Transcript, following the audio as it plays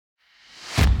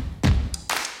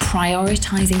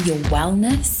prioritizing your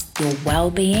wellness, your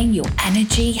well-being, your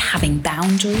energy, having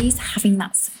boundaries, having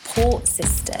that support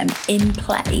system in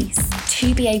place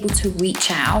to be able to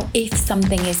reach out if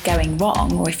something is going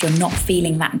wrong or if you're not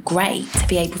feeling that great, to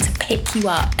be able to pick you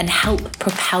up and help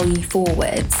propel you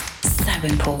forwards. So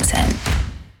important.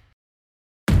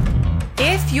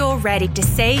 If you're ready to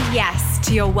say yes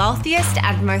to your wealthiest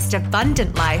and most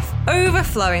abundant life,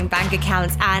 overflowing bank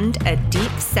accounts, and a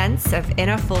deep sense of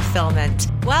inner fulfillment,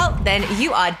 well, then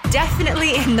you are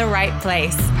definitely in the right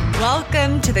place.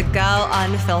 Welcome to the Girl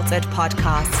Unfiltered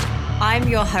podcast. I'm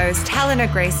your host, Helena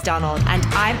Grace Donald, and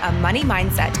I'm a money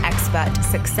mindset expert,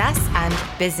 success and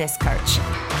business coach.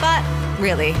 But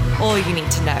really, all you need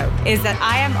to know is that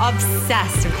I am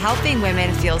obsessed with helping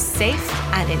women feel safe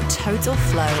and in total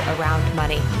flow around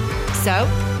money. So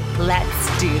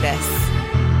let's do this.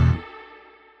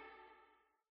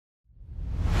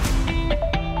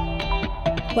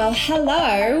 Well,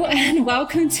 hello and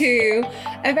welcome to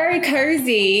a very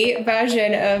cozy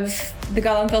version of the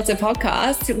Girl Unfiltered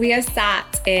podcast. We are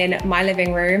sat in my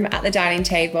living room at the dining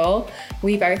table.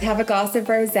 We both have a glass of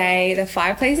rosé, the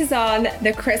fireplace is on,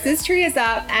 the Christmas tree is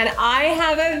up, and I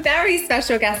have a very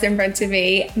special guest in front of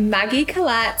me, Maggie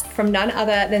Colette from none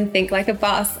other than Think Like a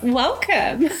Boss.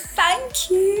 Welcome.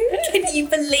 Thank you. Can you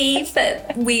believe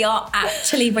that we are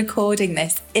actually recording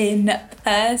this in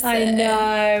person? I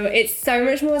know. It's so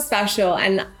much more special.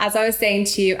 And as I was saying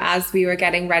to you as we were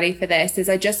getting ready for this, is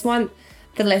I just want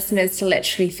the listeners to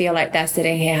literally feel like they're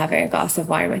sitting here having a glass of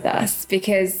wine with us,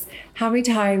 because how many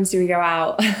times do we go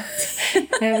out and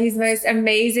have these most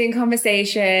amazing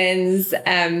conversations,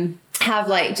 have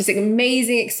like just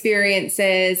amazing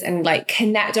experiences and like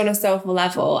connect on a soulful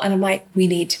level. And I'm like, we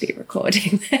need to be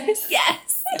recording this.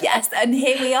 Yes. And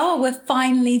here we are. We're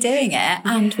finally doing it.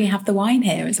 And we have the wine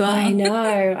here as well. I know.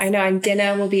 And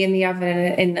dinner will be in the oven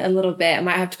in a little bit. I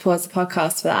might have to pause the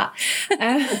podcast for that.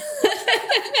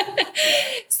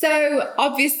 So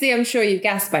obviously, I'm sure you've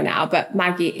guessed by now, but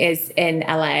Maggie is in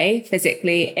LA,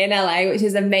 physically in LA, which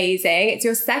is amazing. It's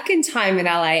your second time in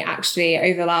LA, actually,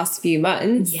 over the last few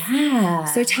months. Yeah.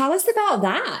 So tell us about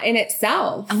that in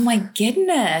itself. Oh my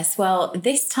goodness. Well,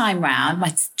 this time round,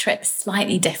 my trip's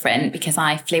slightly different because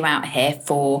I flew out here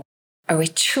for a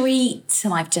retreat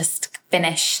and I've just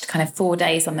finished kind of 4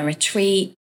 days on the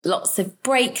retreat. Lots of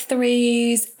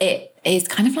breakthroughs. It is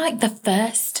kind of like the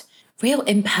first real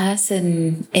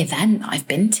in-person event I've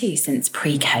been to since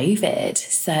pre-COVID.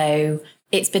 So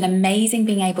it's been amazing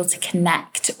being able to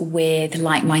connect with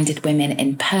like-minded women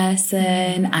in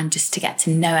person and just to get to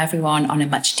know everyone on a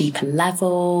much deeper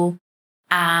level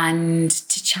and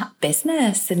to chat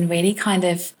business and really kind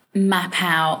of map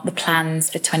out the plans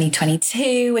for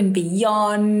 2022 and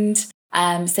beyond.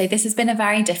 So this has been a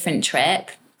very different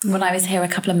trip. When I was here a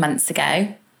couple of months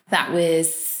ago, that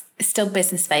was still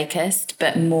business focused,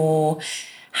 but more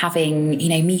having,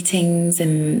 meetings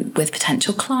and with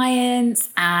potential clients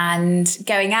and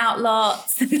going out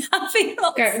lots and having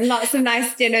lots of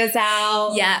nice dinners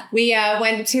out. Yeah. We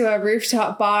went to a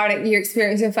rooftop bar and you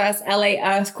experienced your first LA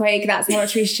earthquake. That's how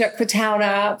much we shook the town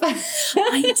up.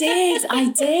 I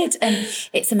did. And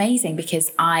it's amazing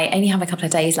because I only have a couple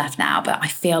of days left now, but I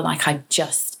feel like I've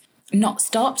just not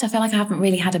stopped. I feel like I haven't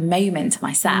really had a moment to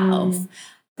myself.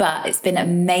 But it's been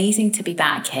amazing to be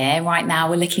back here. Right now,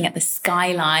 we're looking at the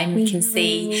skyline. We can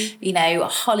see,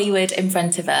 Hollywood in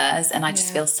front of us. And I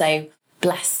just feel so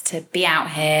blessed to be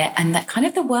out here and that kind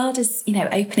of the world is,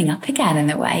 opening up again and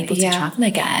that we're able to travel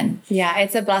again. Yeah,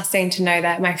 it's a blessing to know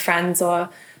that my friends or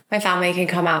my family can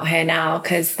come out here now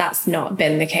because that's not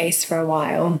been the case for a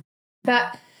while.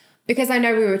 But because I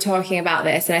know we were talking about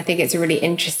this and I think it's really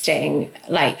interesting,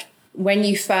 like, when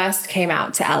you first came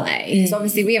out to LA, because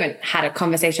obviously we haven't had a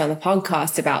conversation on the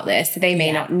podcast about this, so they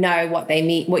may not know what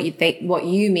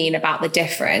you mean about the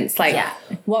difference. Like,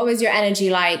 what was your energy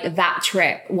like that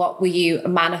trip? What were you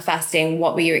manifesting?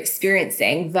 What were you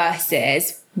experiencing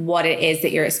versus what it is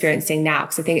that you're experiencing now?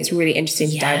 Because I think it's really interesting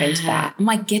to dive into that.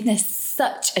 My goodness,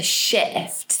 such a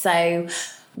shift. So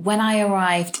when I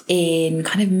arrived in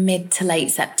kind of mid to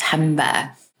late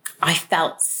September,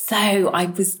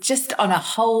 I was just on a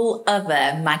whole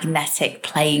other magnetic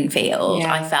playing field.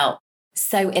 I felt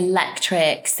so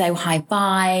electric, so high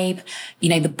vibe.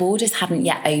 The borders hadn't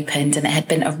yet opened and it had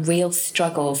been a real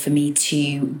struggle for me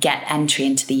to get entry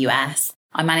into the US.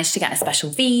 I managed to get a special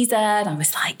visa and I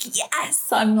was like,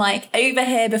 yes, I'm like over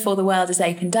here before the world has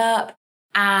opened up.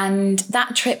 And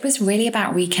that trip was really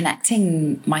about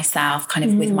reconnecting myself kind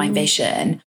of with my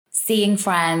vision. Seeing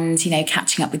friends,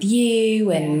 catching up with you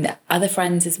and other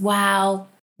friends as well.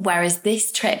 Whereas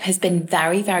this trip has been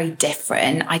very, very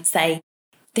different. I'd say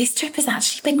this trip has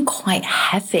actually been quite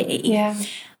heavy. Yeah.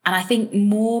 And I think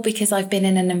more because I've been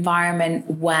in an environment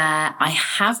where I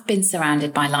have been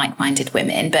surrounded by like-minded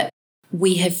women, but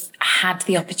we have had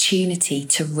the opportunity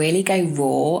to really go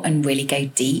raw and really go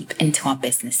deep into our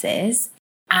businesses.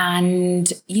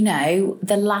 And, you know,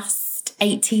 the last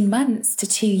 18 months to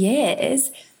 2 years,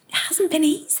 it hasn't been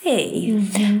easy.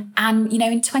 Mm-hmm. And, you know,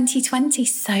 in 2020,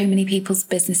 so many people's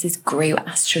businesses grew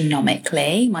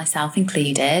astronomically, myself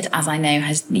included, as I know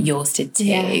yours did too.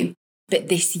 Yeah. But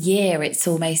this year, it's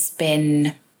almost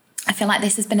been, I feel like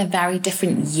this has been a very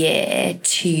different year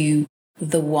to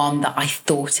the one that I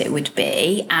thought it would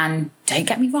be. And don't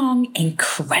get me wrong,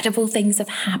 incredible things have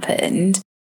happened.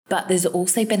 But there's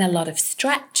also been a lot of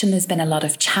stretch and there's been a lot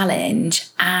of challenge.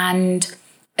 And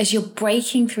as you're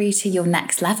breaking through to your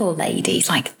next level, ladies,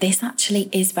 like this actually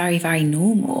is very, very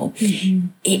normal. Mm-hmm.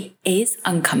 It is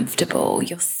uncomfortable.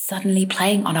 You're suddenly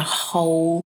playing on a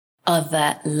whole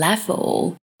other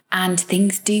level and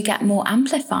things do get more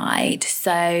amplified.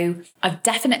 So I've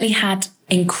definitely had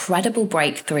incredible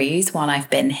breakthroughs while I've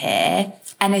been here.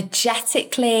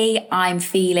 Energetically, I'm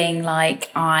feeling like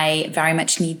I very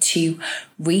much need to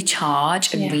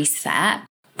recharge and reset.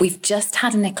 We've just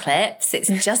had an eclipse. It's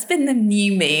just been the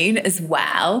new moon as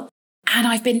well. And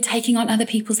I've been taking on other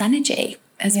people's energy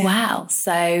as well.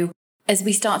 So as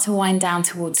we start to wind down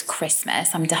towards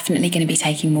Christmas, I'm definitely going to be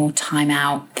taking more time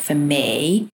out for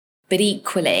me. But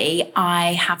equally,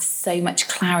 I have so much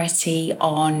clarity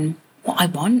on what I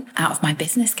want out of my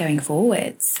business going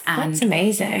forwards. And that's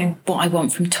amazing. What I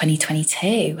want from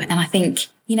 2022. And I think,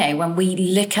 you know, when we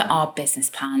look at our business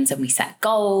plans and we set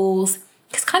goals,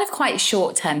 it's kind of quite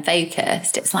short-term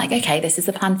focused. It's like, okay, this is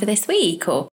the plan for this week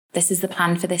or this is the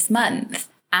plan for this month.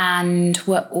 And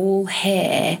we're all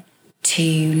here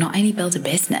to not only build a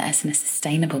business and a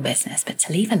sustainable business, but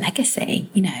to leave a legacy,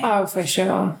 you know. Oh, for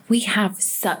sure. We have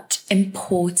such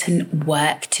important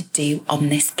work to do on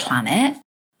this planet.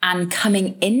 And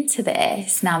coming into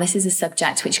this, now this is a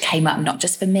subject which came up not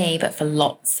just for me, but for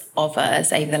lots of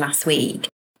us over the last week.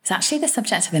 It's actually the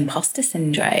subject of imposter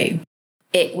syndrome.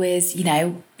 It was, you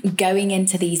know, going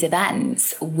into these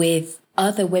events with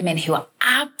other women who are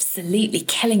absolutely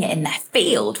killing it in their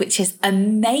field, which is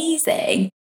amazing.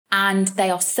 And they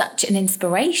are such an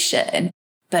inspiration.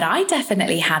 But I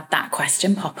definitely had that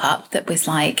question pop up that was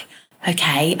like,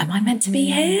 okay, am I meant to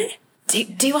be here?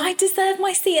 Do I deserve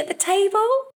my seat at the table?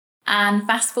 And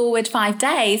fast forward 5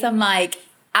 days, I'm like,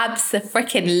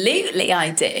 abso-freaking-lutely I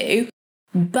do.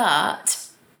 But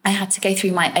I had to go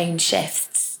through my own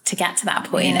shifts to get to that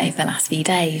point over the last few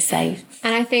days. So,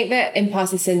 and I think that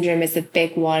imposter syndrome is a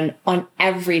big one on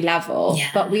every level,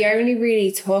 but we only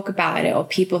really talk about it, or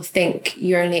people think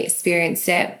you only experience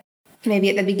it maybe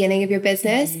at the beginning of your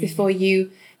business before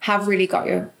you have really got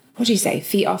your, what do you say,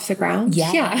 feet off the ground?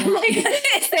 Yeah. I'm like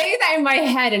saying that in my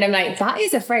head and I'm like, that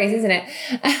is a phrase, isn't it?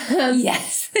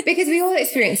 Yes. Because we all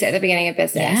experience it at the beginning of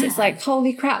business. Yeah. It's like,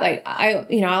 holy crap. Like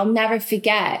I'll never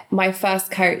forget my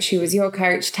first coach, who was your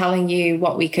coach, telling you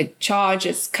what we could charge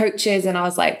as coaches. And I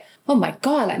was like, oh my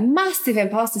God, like massive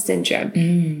imposter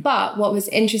syndrome. But what was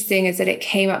interesting is that it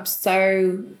came up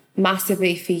so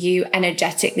massively for you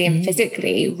energetically and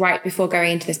physically right before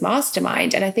going into this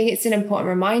mastermind. And I think it's an important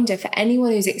reminder for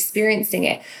anyone who's experiencing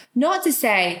it, not to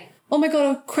say, oh my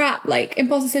God, oh crap, like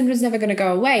imposter syndrome is never going to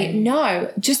go away.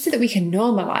 No, just so that we can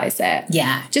normalize it.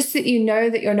 Yeah. Just so that you know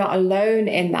that you're not alone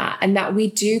in that and that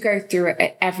we do go through it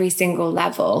at every single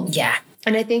level. Yeah.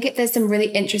 And I think there's some really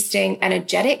interesting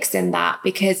energetics in that,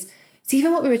 because it's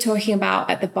even what we were talking about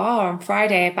at the bar on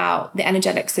Friday about the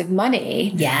energetics of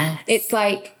money. Yeah. It's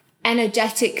like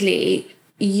energetically,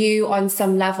 you on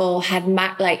some level had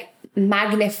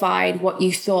magnified what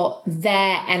you thought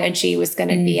their energy was going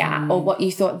to be at, or what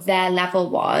you thought their level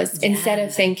was, instead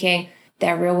of thinking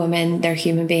they're real women, they're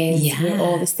human beings, we're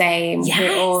all the same,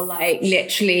 we're all like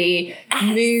literally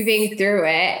moving through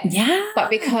it. Yeah. But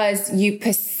because you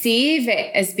perceive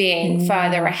it as being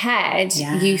further ahead,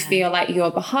 you feel like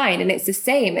you're behind. And it's the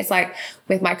same. It's like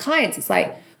with my clients, it's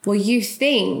like, well, you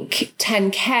think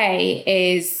 10K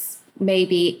is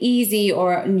maybe easy,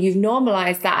 or you've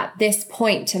normalized that at this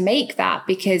point to make that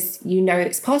because you know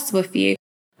it's possible for you,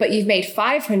 but you've made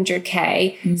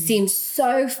 500K seem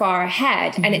so far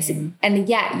ahead. And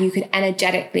yet you could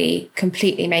energetically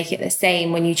completely make it the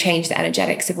same when you change the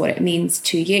energetics of what it means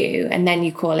to you, and then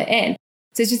you call it in.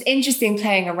 So it's just interesting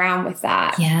playing around with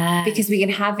that, because we can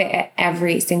have it at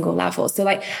every single level. So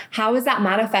like, how is that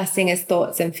manifesting as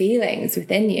thoughts and feelings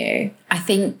within you? I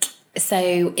think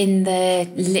So in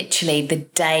literally the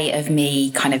day of me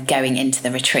kind of going into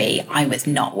the retreat, I was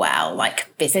not well, like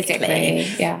physically.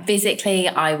 Physically,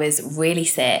 I was really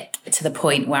sick to the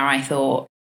point where I thought,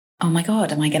 oh my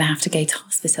God, am I going to have to go to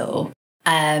hospital?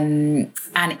 And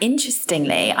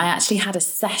interestingly, I actually had a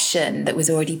session that was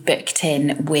already booked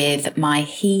in with my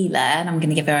healer, and I'm going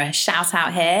to give her a shout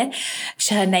out here.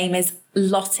 Her name is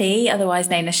Lottie, otherwise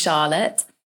known as Charlotte.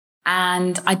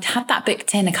 And I'd had that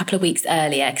booked in a couple of weeks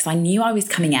earlier because I knew I was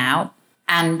coming out.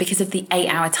 And because of the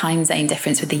 8-hour time zone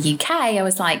difference with the UK, I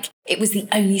was like, it was the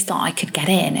only slot I could get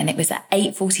in. And it was at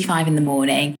 8:45 in the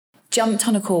morning. Jumped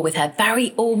on a call with her,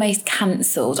 very almost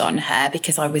cancelled on her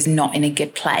because I was not in a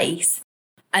good place.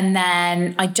 And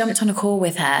then I jumped on a call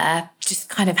with her, just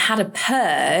kind of had a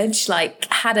purge,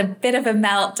 like had a bit of a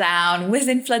meltdown, was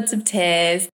in floods of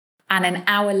tears. And an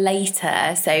hour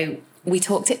later, so we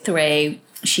talked it through.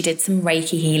 She did some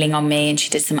Reiki healing on me and she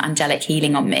did some angelic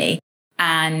healing on me.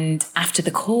 And after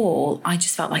the call, I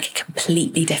just felt like a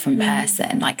completely different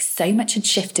person. Like so much had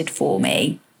shifted for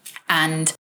me.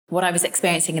 And what I was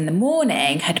experiencing in the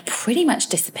morning had pretty much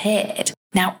disappeared.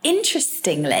 Now,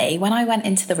 interestingly, when I went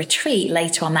into the retreat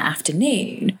later on that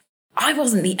afternoon, I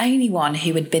wasn't the only one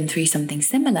who had been through something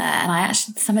similar. And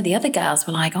some of the other girls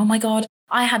were like, oh my God,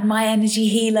 I had my energy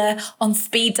healer on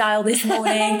speed dial this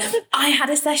morning. I had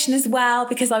a session as well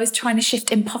because I was trying to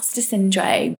shift imposter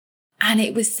syndrome. And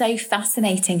it was so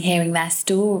fascinating hearing their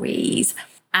stories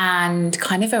and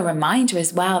kind of a reminder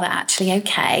as well that actually,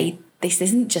 okay, this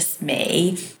isn't just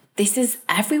me.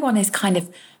 Everyone is kind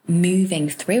of moving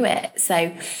through it.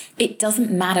 So it doesn't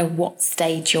matter what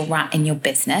stage you're at in your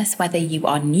business, whether you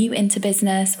are new into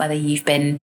business, whether you've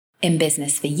been in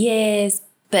business for years,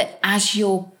 but as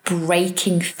you're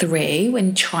breaking through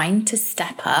and trying to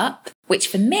step up, which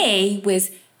for me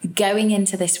was going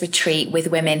into this retreat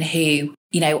with women who,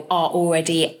 are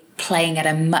already playing at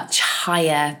a much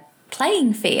higher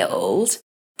playing field,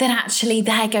 then actually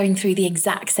they're going through the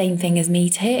exact same thing as me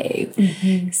too.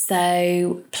 Mm-hmm.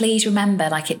 So please remember,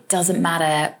 it doesn't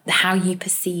matter how you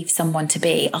perceive someone to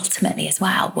be, ultimately as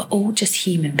well, we're all just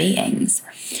human beings.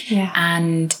 Yeah.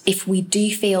 And if we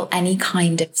do feel any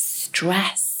kind of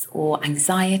stress or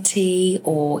anxiety,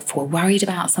 or if we're worried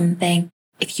about something,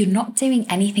 if you're not doing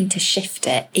anything to shift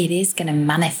it, it is going to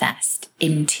manifest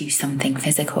into something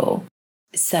physical.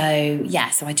 So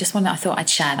I thought I'd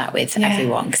share that with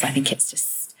everyone because I think it's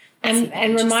just, and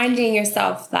reminding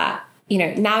yourself that,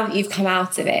 now that you've come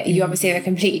out of it, you obviously have a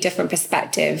completely different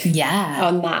perspective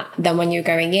on that than when you're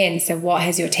going in. So what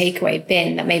has your takeaway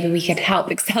been that maybe we could help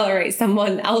accelerate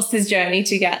someone else's journey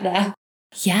to get there?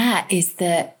 Yeah, is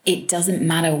that it doesn't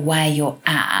matter where you're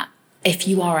at. If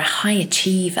you are a high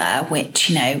achiever,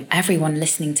 which, everyone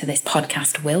listening to this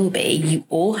podcast will be, you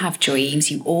all have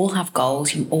dreams, you all have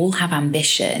goals, you all have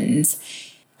ambitions.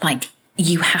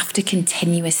 You have to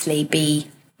continuously be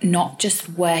not just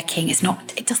working.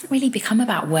 It doesn't really become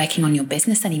about working on your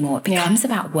business anymore. It becomes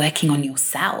about working on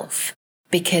yourself,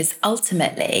 because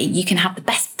ultimately you can have the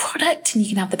best product and you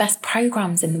can have the best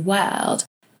programs in the world.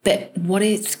 But what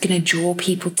is going to draw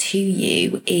people to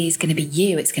you is going to be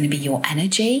you. It's going to be your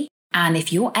energy. And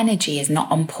if your energy is not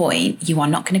on point, you are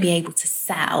not going to be able to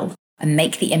sell and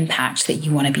make the impact that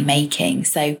you want to be making.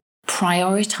 So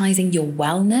prioritizing your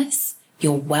wellness,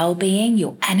 your well-being,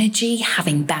 your energy,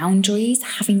 having boundaries,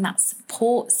 having that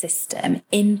support system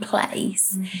in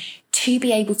place to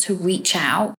be able to reach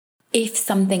out if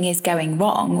something is going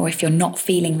wrong, or if you're not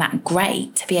feeling that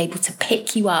great, to be able to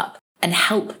pick you up and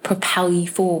help propel you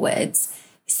forwards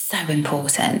is so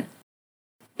important.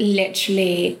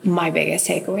 Literally my biggest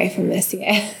takeaway from this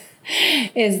year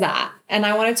is that. And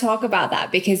I want to talk about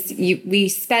that because we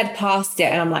sped past it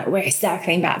and I'm like, we're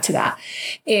circling back to that.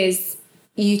 Is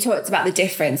you talked about the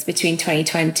difference between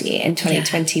 2020 and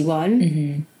 2021.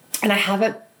 Mm-hmm. And I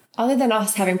haven't, other than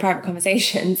us having private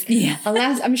conversations,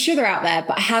 unless I'm sure they're out there,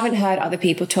 but I haven't heard other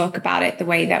people talk about it the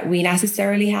way that we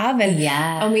necessarily have.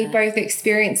 And we both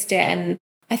experienced it. And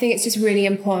I think it's just really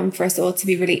important for us all to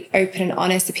be really open and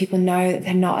honest so people know that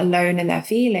they're not alone in their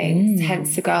feelings,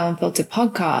 hence the Girl Unfiltered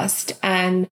podcast.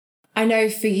 And I know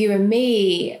for you and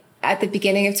me, at the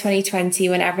beginning of 2020,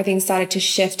 when everything started to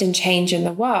shift and change in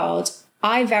the world,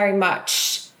 I very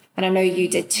much, and I know you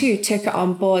did too, took it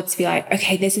on board to be like,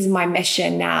 okay, this is my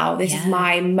mission now. This is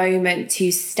my moment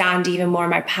to stand even more in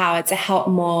my power, to help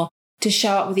more, to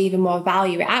show up with even more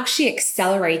value. It actually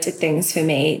accelerated things for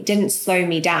me. It didn't slow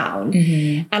me down.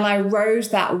 Mm-hmm. And I rode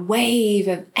that wave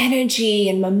of energy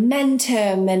and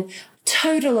momentum and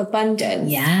total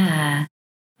abundance. Yeah.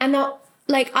 And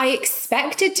I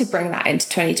expected to bring that into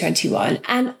 2021.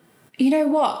 And you know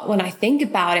what? When I think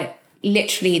about it,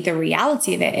 literally the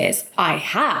reality of it is I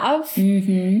have,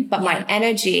 but my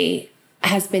energy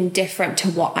has been different to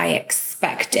what I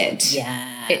expected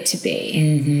it to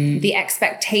be. The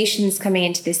expectations coming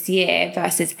into this year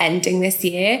versus ending this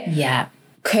year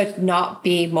could not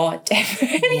be more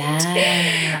different.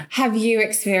 Have you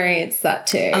experienced that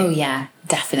too? Oh yeah,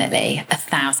 definitely,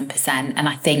 1,000%. And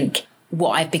I think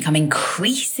what I've become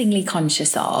increasingly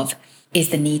conscious of is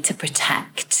the need to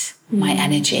protect my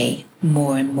energy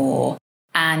more and more.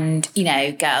 And, you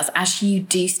know, girls, as you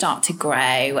do start to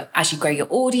grow, as you grow your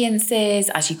audiences,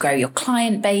 as you grow your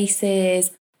client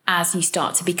bases, as you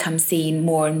start to become seen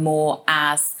more and more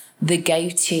as the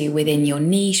go-to within your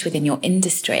niche, within your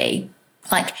industry,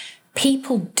 like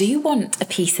people do want a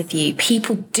piece of you.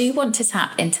 People do want to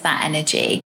tap into that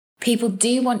energy. People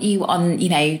do want you on, you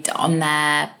know, on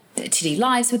their to do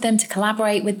lives with them, to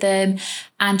collaborate with them.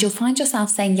 And you'll find yourself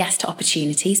saying yes to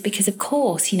opportunities because, of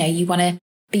course, you know, you want to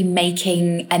be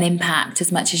making an impact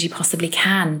as much as you possibly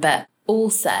can. But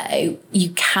also, you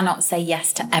cannot say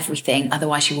yes to everything.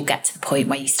 Otherwise, you will get to the point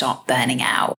where you start burning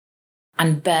out.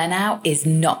 And burnout is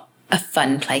not a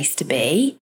fun place to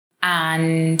be.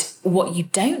 And what you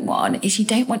don't want is you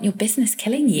don't want your business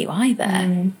killing you either.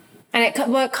 And it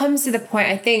comes to the point,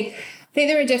 I think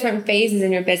there are different phases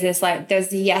in your business. Like there's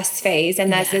the yes phase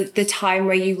and there's the time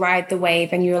where you ride the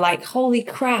wave and you're like, holy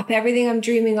crap, everything I'm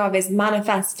dreaming of is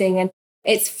manifesting and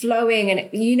it's flowing. And,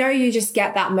 you know, you just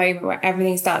get that moment where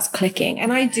everything starts clicking.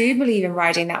 And I do believe in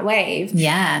riding that wave.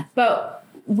 Yeah. But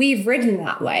we've ridden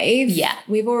that wave. Yeah.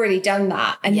 We've already done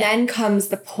that. And then comes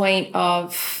the point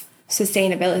of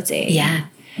sustainability. Yeah.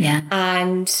 Yeah.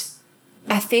 And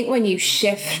I think when you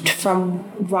shift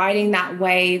from riding that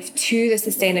wave to the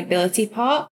sustainability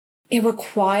part, it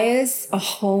requires a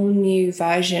whole new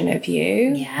version of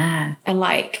you. Yeah. And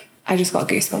like, I just got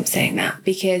goosebumps saying that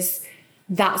because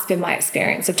that's been my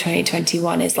experience of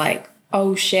 2021 is like,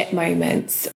 oh shit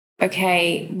moments.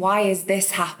 Okay, why is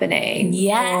this happening?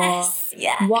 Yes.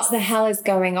 Or what the hell is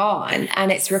going on?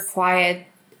 And it's required,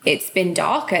 it's been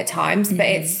dark at times, but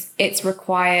it's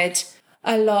required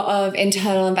a lot of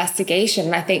internal investigation.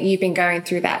 And I think you've been going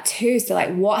through that too. So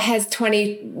like what has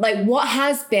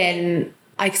been,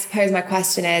 I suppose my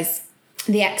question is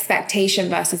the expectation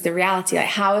versus the reality. Like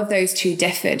how have those two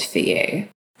differed for you?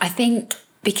 I think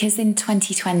because in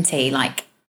 2020, like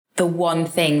the one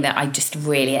thing that I just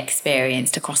really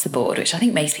experienced across the board, which I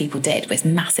think most people did, was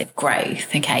massive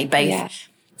growth. Okay. Both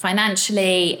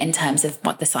financially in terms of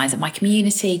what the size of my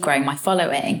community, growing my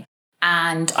following.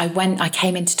 And I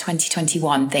came into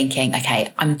 2021 thinking,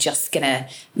 okay, I'm just going to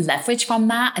leverage from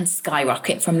that and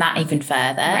skyrocket from that even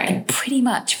further. Right. And pretty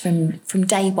much from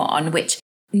day one, which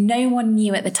no one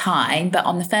knew at the time, but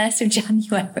on the 1st of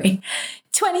January,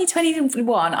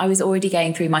 2021, I was already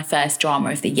going through my first drama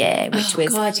of the year, which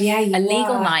was a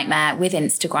legal nightmare with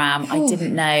Instagram. I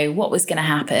didn't know what was going to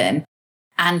happen.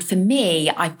 And for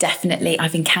me,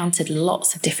 I've encountered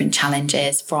lots of different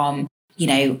challenges from, you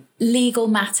know, legal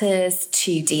matters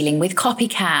to dealing with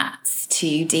copycats,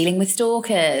 to dealing with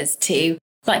stalkers, to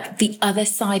like the other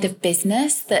side of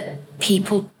business that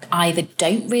people either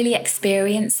don't really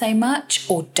experience so much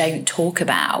or don't talk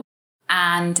about.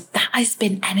 And that has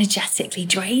been energetically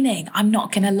draining. I'm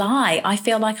not going to lie. I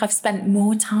feel like I've spent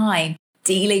more time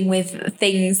dealing with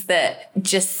things that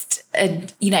just are,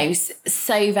 you know,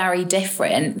 so very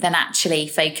different than actually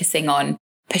focusing on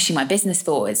pushing my business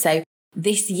forward. So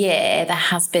this year, there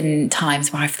has been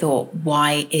times where I've thought,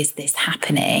 why is this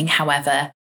happening?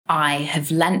 However, I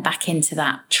have lent back into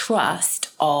that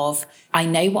trust of, I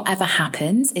know whatever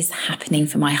happens is happening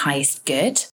for my highest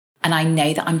good. And I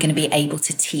know that I'm going to be able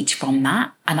to teach from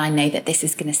that. And I know that this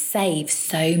is going to save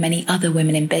so many other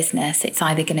women in business. It's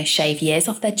either going to shave years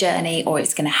off their journey or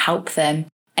it's going to help them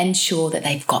ensure that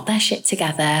they've got their shit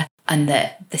together and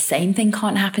that the same thing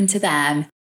can't happen to them.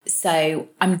 So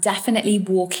I'm definitely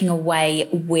walking away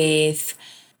with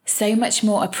so much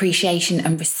more appreciation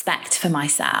and respect for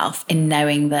myself in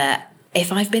knowing that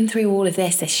if I've been through all of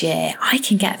this year, I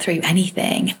can get through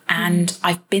anything. And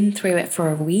I've been through it for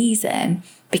a reason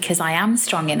because I am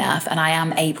strong enough and I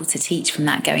am able to teach from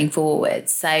that going forward.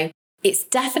 So it's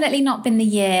definitely not been the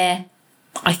year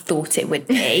I thought it would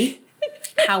be.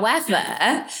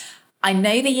 However, I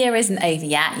know the year isn't over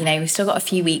yet. You know, we've still got a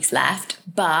few weeks left,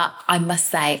 but I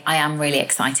must say I am really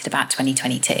excited about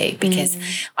 2022 because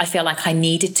I feel like I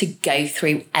needed to go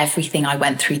through everything I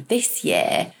went through this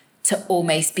year to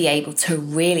almost be able to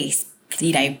really,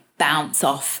 you know, bounce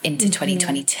off into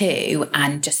 2022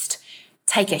 and just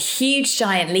take a huge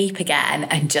giant leap again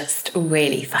and just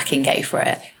really fucking go for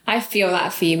it. I feel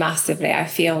that for you massively. I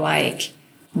feel like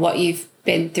what you've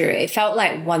been through it. It felt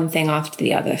like one thing after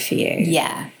the other for you.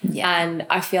 Yeah. And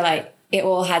I feel like it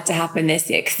all had to happen this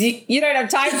year because you don't have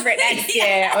time for it next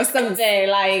year or something.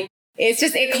 Like, it's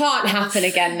just, it can't happen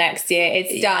again next year.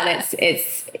 It's done.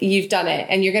 It's you've done it.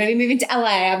 And you're going to be moving to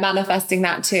LA. I'm manifesting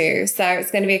that too. So it's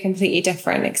going to be a completely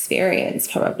different experience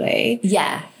probably.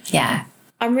 Yeah.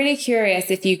 I'm really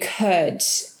curious, if you could,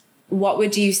 what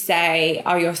would you say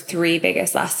are your 3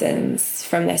 biggest lessons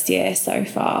from this year so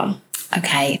far?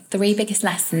 Okay, 3 biggest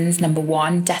lessons. Number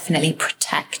 1, definitely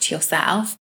protect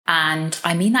yourself. And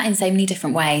I mean that in so many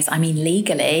different ways. I mean,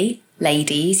 legally,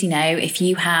 ladies, if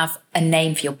you have a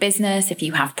name for your business, if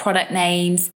you have product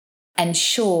names,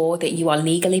 ensure that you are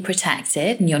legally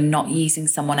protected and you're not using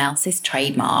someone else's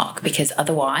trademark, because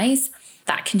otherwise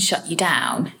that can shut you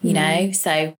down,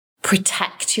 So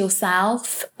protect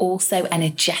yourself, also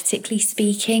energetically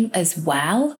speaking as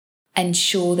well.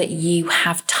 Ensure that you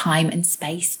have time and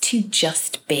space to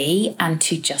just be and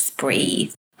to just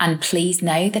breathe. And please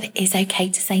know that it is okay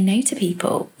to say no to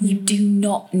people. You do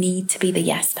not need to be the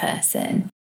yes person.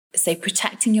 So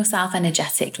protecting yourself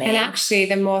energetically. And actually,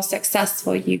 the more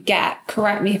successful you get,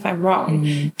 correct me if I'm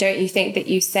wrong, don't you think that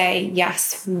you say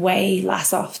yes way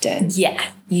less often? Yeah,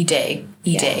 you do.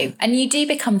 You do. And you do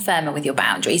become firmer with your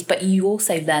boundaries, but you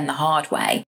also learn the hard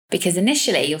way. Because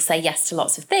initially you'll say yes to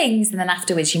lots of things, and then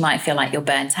afterwards you might feel like you're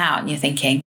burnt out and you're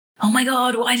thinking, oh my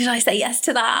God, why did I say yes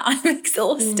to that? I'm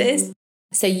exhausted.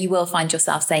 So you will find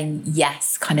yourself saying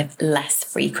yes kind of less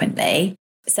frequently.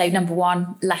 So number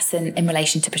 1 lesson in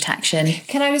relation to protection.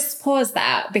 Can I just pause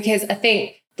that? Because I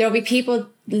think there'll be people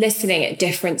listening at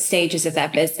different stages of their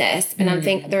business. And I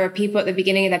think there are people at the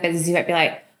beginning of their business who might be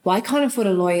like, well, I can't afford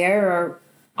a lawyer, or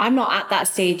I'm not at that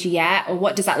stage yet. Or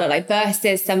what does that look like?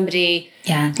 Versus somebody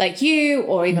like you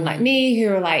or even like me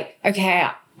who are like, okay,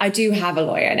 I do have a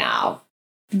lawyer now.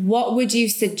 What would you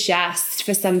suggest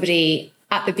for somebody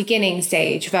at the beginning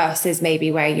stage versus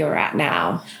maybe where you're at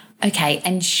now? Okay,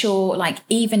 ensure like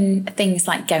even things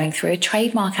like going through a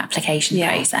trademark application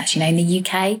process, in the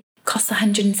UK, costs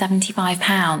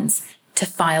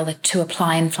 £175 to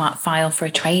apply and file for a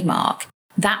trademark.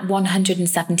 That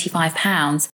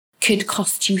 £175 could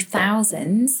cost you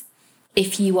thousands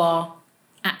if you are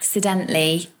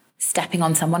accidentally stepping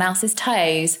on someone else's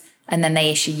toes and then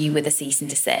they issue you with a cease and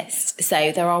desist.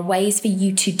 So there are ways for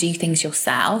you to do things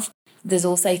yourself. There's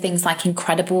also things like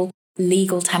incredible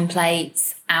legal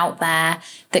templates out there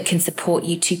that can support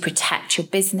you to protect your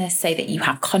business so that you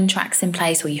have contracts in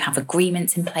place or you have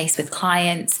agreements in place with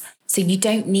clients. So you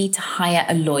don't need to hire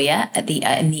a lawyer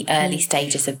in the early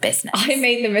stages of business. I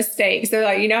made the mistake. So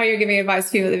how you're giving advice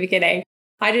to people at the beginning.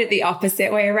 I did it the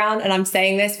opposite way around. And I'm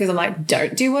saying this because I'm like,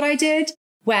 don't do what I did.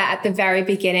 Where at the very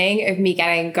beginning of me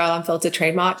getting Girl Unfiltered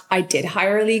trademark, I did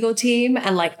hire a legal team,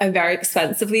 and like a very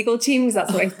expensive legal team, because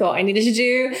that's what I thought I needed to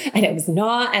do. And it was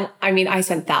not. And I mean, I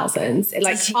spent thousands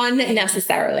like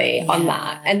unnecessarily on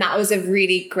that. And that was a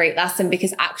really great lesson,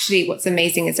 because actually what's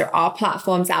amazing is there are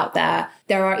platforms out there.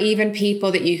 There are even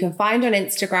people that you can find on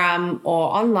Instagram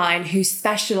or online who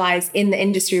specialize in the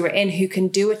industry we're in, who can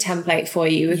do a template for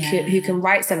you, who can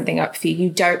write something up for you. You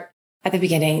don't, at the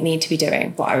beginning, need to be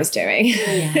doing what I was doing.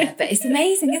 Yeah, but it's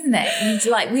amazing, isn't it?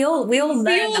 Like we all learn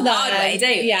the hard way,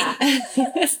 don't we? Yeah.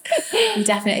 We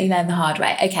definitely learn the hard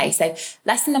way. Okay, so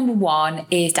lesson number 1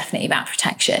 is definitely about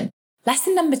protection.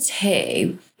 Lesson number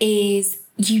 2 is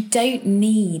you don't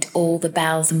need all the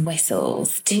bells and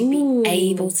whistles to be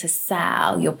able to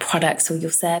sell your products or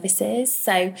your services.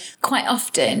 So quite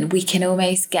often we can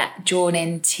almost get drawn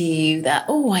into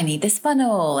I need this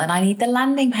funnel, and I need the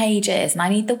landing pages, and I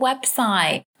need the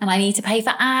website, and I need to pay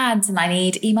for ads, and I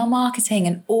need email marketing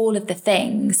and all of the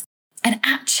things. And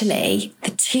actually,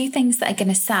 the 2 things that are going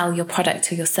to sell your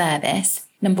product or your service,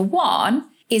 number 1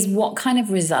 is what kind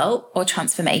of result or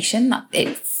transformation that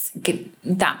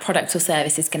product or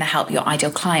service is going to help your ideal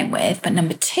client with. But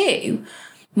number 2,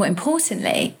 more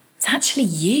importantly, it's actually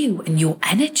you and your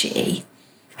energy.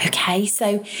 Okay,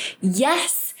 so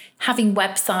yes, having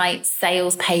websites,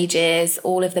 sales pages,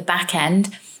 all of the back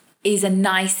end is a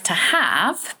nice to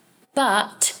have,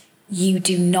 but you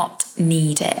do not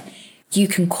need it. You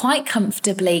can quite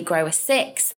comfortably grow a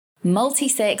 6,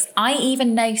 multi-6. I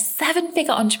even know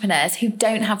 7-figure entrepreneurs who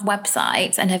don't have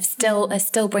websites and are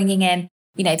still bringing in,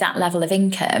 that level of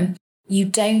income. You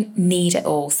don't need it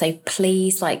all. So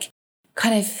please,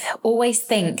 kind of always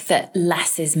think that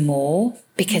less is more,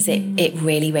 because it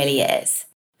really, really is.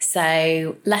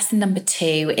 So lesson number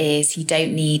 2 is you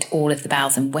don't need all of the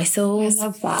bells and whistles. I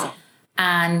love that.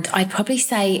 And I'd probably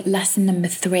say lesson number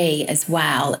 3 as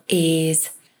well is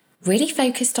really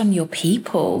focused on your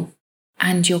people.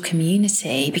 and your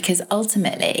community, because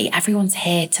ultimately everyone's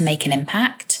here to make an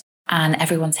impact and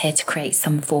everyone's here to create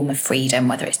some form of freedom,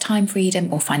 whether it's time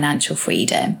freedom or financial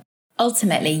freedom.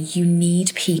 Ultimately, you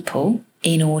need people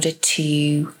in order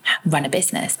to run a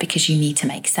business because you need to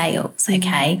make sales,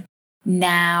 okay?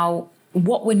 Now,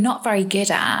 what we're not very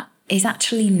good at is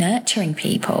actually nurturing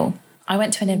people. I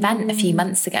went to an event a few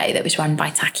months ago that was run by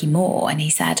Taki Moore, and he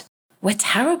said, we're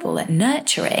terrible at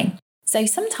nurturing. So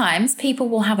sometimes people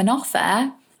will have an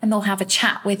offer and they'll have a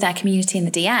chat with their community in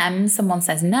the DM. Someone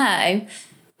says no,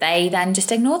 they then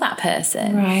just ignore that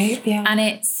person. Right, yeah. And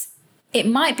it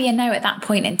might be a no at that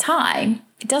point in time.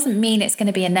 It doesn't mean it's going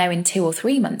to be a no in 2 or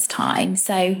 3 months' time.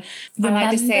 So remember, I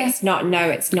like to say it's not no,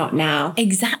 it's not now.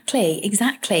 Exactly.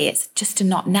 It's just a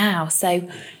not now. So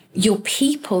your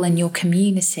people and your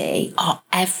community are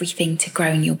everything to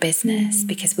growing your business,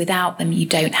 because without them, you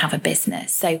don't have a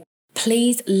business. So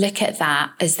please look at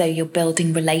that as though you're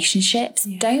building relationships.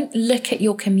 Yeah. Don't look at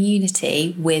your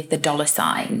community with the dollar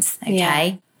signs, okay?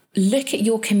 Yeah. Look at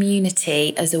your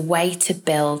community as a way to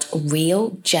build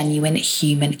real, genuine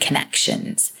human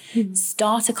connections.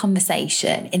 Start a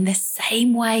conversation in the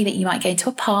same way that you might go to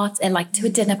a party, like to a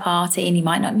dinner party, and you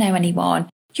might not know anyone.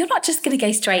 You're not just going to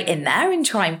go straight in there and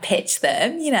try and pitch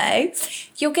them, you know.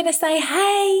 You're going to say,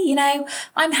 hey, you know,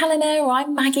 I'm Helena or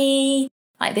I'm Maggie.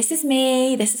 Like, this is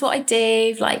me. This is what I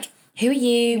do. Like, who are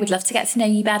you? Would love to get to know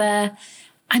you better.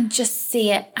 And just see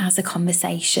it as a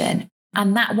conversation.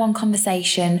 And that one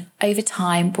conversation over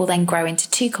time will then grow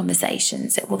into 2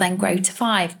 conversations. It will then grow to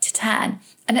 5 to 10.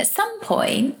 And at some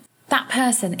point, that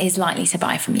person is likely to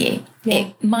buy from you. Yeah.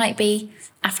 It might be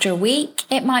after a week.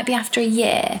 It might be after a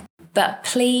year. But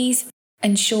please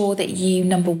ensure that you,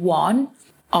 number one,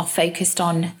 are focused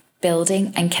on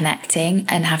building and connecting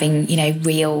and having, you know,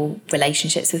 real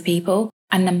relationships with people.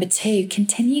 And number 2,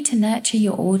 continue to nurture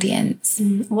your audience.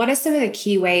 What are some of the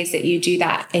key ways that you do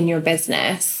that in your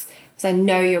business? Because I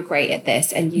know you're great at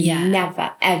this and you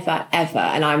never, ever, ever,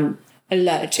 and I'm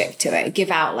allergic to it,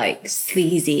 give out like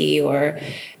sleazy or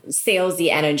salesy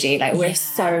energy. Like we're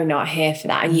so not here for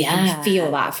that. And you can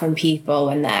feel that from people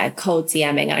when they're cold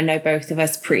DMing. I know both of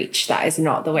us preach that is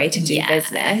not the way to do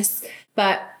business.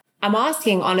 But I'm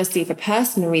asking honestly for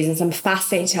personal reasons. I'm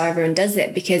fascinated how everyone does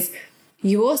it, because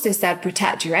you also said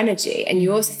protect your energy and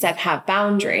you also said have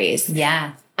boundaries.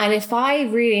 Yeah. And if I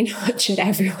really nurtured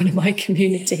everyone in my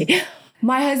community,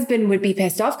 my husband would be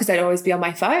pissed off because I'd always be on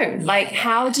my phone. Like,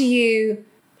 how do you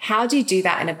do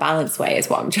that in a balanced way is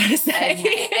what I'm trying to say.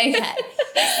 Okay.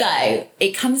 So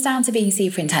it comes down to being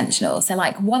super intentional. So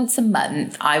like once a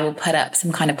month, I will put up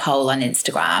some kind of poll on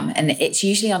Instagram, and it's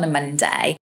usually on a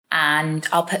Monday, and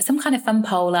I'll put some kind of fun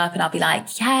poll up and I'll be like,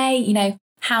 hey, you know,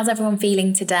 how's everyone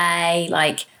feeling today?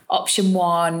 Like option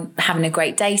 1, having a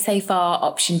great day so far.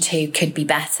 Option 2, could be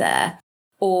better.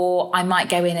 Or I might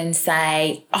go in and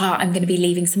say, I'm going to be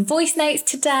leaving some voice notes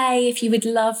today. If you would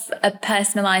love a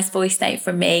personalized voice note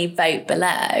from me, vote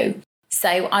below. So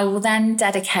I will then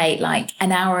dedicate like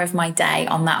an hour of my day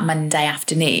on that Monday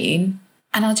afternoon,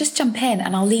 and I'll just jump in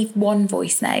and I'll leave one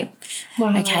voice note.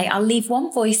 Wow. Okay, I'll leave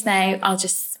one voice note. I'll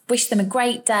just wish them a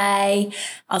great day.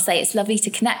 I'll say it's lovely to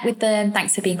connect with them.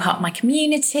 Thanks for being part of my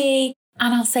community.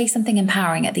 And I'll say something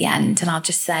empowering at the end. And I'll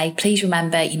just say, please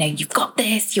remember, you know, you've got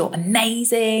this, you're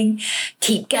amazing,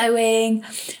 keep going.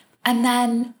 And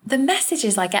then the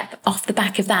messages I get off the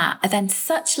back of that are then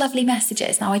such lovely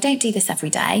messages. Now, I don't do this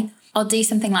every day. I'll do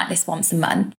something like this once a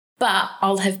month, but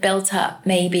I'll have built up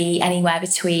maybe anywhere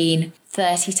between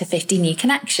 30 to 50 new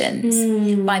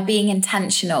connections by being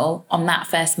intentional on that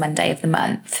first Monday of the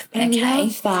month. Okay. I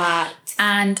love that.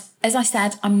 And as I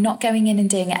said, I'm not going in and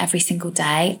doing it every single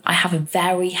day. I have a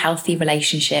very healthy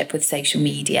relationship with social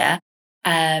media.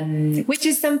 Which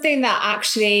is something that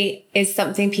actually is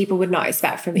something people would not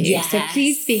expect from you. Yes. So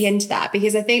please speak into that,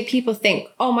 because I think people think,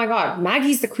 oh my God,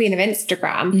 Maggie's the queen of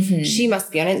Instagram. Mm-hmm. She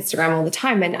must be on Instagram all the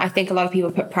time. And I think a lot of people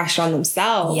put pressure on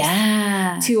themselves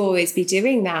to always be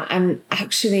doing that. And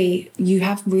actually you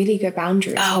have really good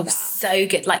boundaries. Oh, so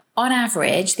good. Like on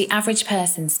average, the average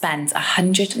person spends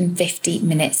 150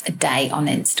 minutes a day on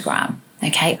Instagram.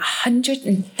 Okay,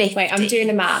 150. Wait, I'm doing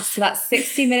the math. So that's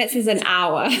 60 minutes is an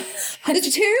hour. 2 hours.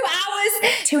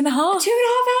 2.5. 2.5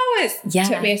 hours. Yeah.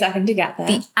 Took me a second to get there.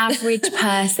 The average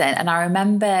person, and I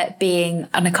remember being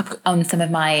on some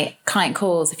of my client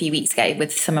calls a few weeks ago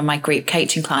with some of my group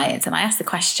coaching clients, and I asked the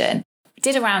question,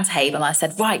 did a round table, I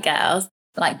said, right, girls,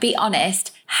 like, be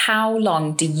honest, how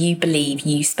long do you believe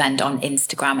you spend on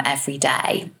Instagram every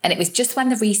day? And it was just when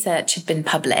the research had been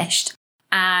published.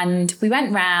 And we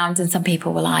went round and some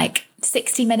people were like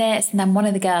 60 minutes. And then one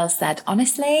of the girls said,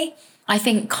 honestly, I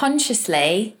think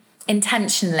consciously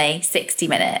intentionally 60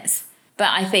 minutes. But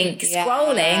I think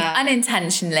scrolling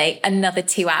unintentionally another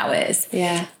 2 hours.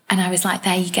 Yeah. And I was like,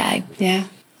 there you go. Yeah.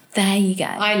 There you go.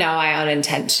 I know I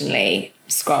unintentionally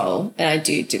scroll, and I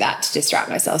do that to distract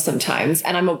myself sometimes.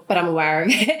 And I'm aware of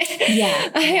it. Yeah.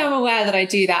 I am aware that I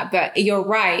do that, but you're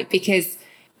right, because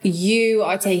you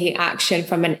are taking action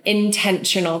from an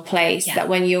intentional place, that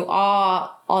when you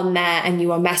are on there and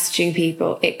you are messaging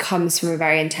people, it comes from a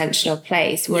very intentional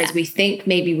place. Whereas we think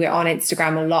maybe we're on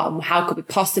Instagram a lot, and how could we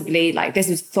possibly, like, this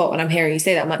was thought when I'm hearing you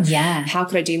say that, I'm like, how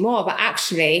could I do more? But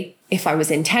actually, if I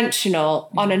was intentional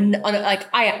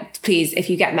please, if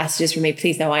you get messages from me,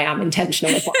 please know I am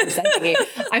intentional with what I'm sending you.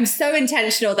 I'm so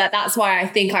intentional that's why I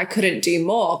think I couldn't do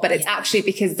more. But it's actually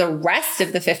because the rest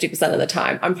of the 50% of the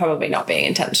time, I'm probably not being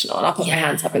intentional. And I'll put my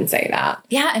hands up and say that.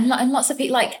 Yeah. And lots of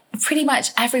people, like pretty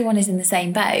much everyone is in the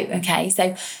same boat. Okay.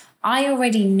 So I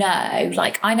already know,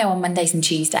 like I know on Mondays and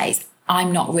Tuesdays,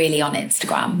 I'm not really on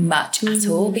Instagram much at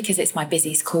all, because it's my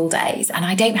busiest call days and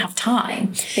I don't have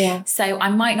time. Yeah. So I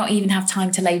might not even have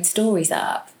time to load stories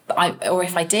up. Or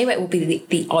if I do, it will be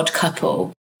the odd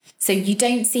couple. So you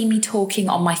don't see me talking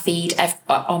on my feed,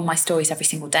 on my stories every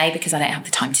single day, because I don't have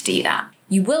the time to do that.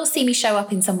 You will see me show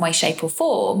up in some way, shape or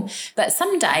form. But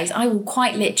some days I will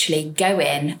quite literally go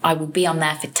in, I will be on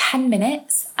there for 10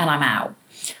 minutes and I'm out.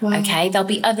 Wow. Okay. There'll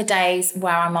be other days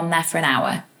where I'm on there for an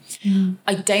hour.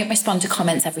 I don't respond to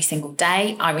comments every single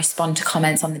day. I respond to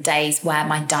comments on the days where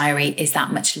my diary is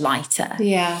that much lighter.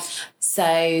 Yeah.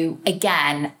 So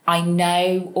again, I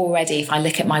know already, if I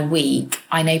look at my week,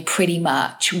 I know pretty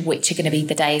much which are going to be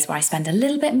the days where I spend a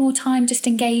little bit more time just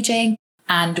engaging,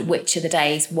 and which are the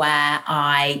days where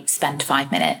I spend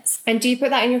 5 minutes. And do you put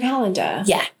that in your calendar?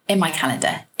 Yeah, in my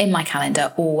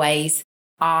calendar, always.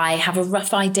 I have a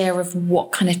rough idea of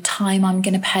what kind of time I'm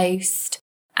going to post.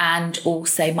 And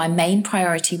also my main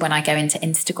priority when I go into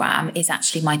Instagram is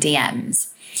actually my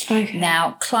DMs. Okay.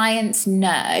 Now, clients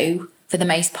know for the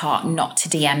most part not to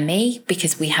DM me,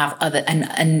 because we have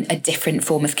a different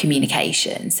form of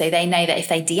communication. So they know that if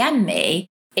they DM me,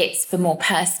 it's for more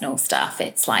personal stuff.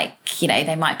 It's like,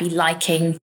 they might be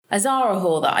liking a Zara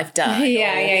haul that I've done.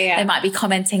 Yeah. They might be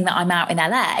commenting that I'm out in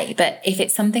LA. But if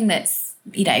it's something that's,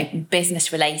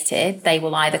 business related, they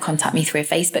will either contact me through a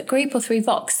Facebook group or through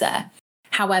Voxer.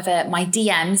 However, my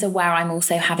DMs are where I'm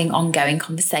also having ongoing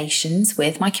conversations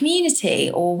with my community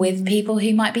or with people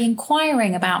who might be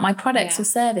inquiring about my products or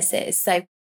services. So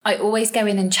I always go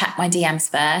in and check my DMs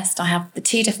first. I have the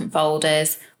 2 different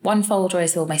folders. One folder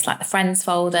is almost like the friends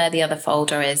folder. The other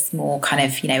folder is more kind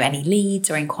of, any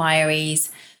leads or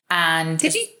inquiries. And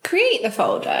did you create the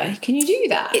folder? Can you do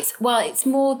that? It's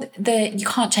more you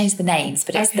can't change the names,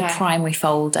 but it's the primary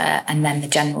folder and then the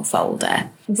general folder.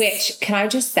 Which, can I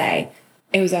just say,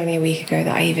 it was only a week ago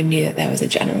that I even knew that there was a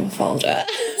general folder.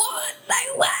 What?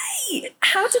 No way.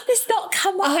 How did this not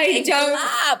come up? I don't.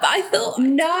 I thought.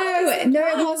 No,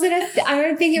 it wasn't I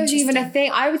don't think it was even a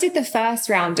thing. I did the first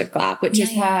round of Glab, which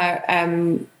is her.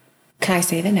 Can I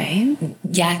say the name?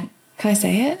 Yeah. Can I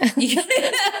say it?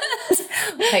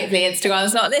 Hopefully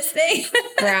Instagram's not listening.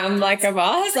 Ground like a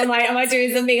boss. Am I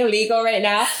doing something illegal right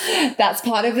now? That's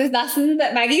part of the lesson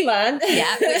that Maggie learned.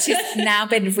 Yeah, which has now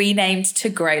been renamed to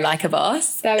Grow Like a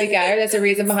Boss. There we go. There's a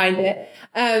reason behind it.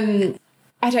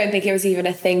 I don't think it was even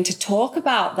a thing to talk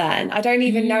about then. I don't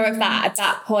even know if at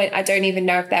that point, I don't even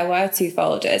know if there were 2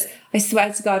 folders. I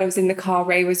swear to God, I was in the car,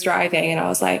 Ray was driving, and I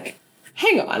was like,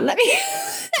 hang on, let me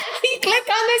click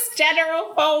on this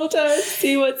general folder,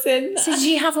 see what's in there. So did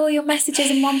you have all your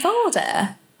messages in one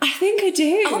folder? I think I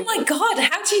do. Oh my God,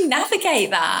 how do you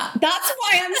navigate that? That's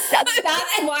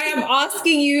why I'm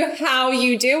asking you how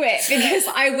you do it, because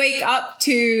I wake up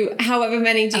to however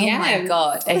many DMs. Oh my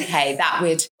God.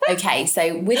 Okay,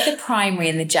 so with the primary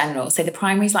and the general, so the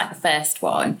primary is like the first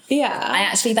one. Yeah. I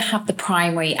actually have the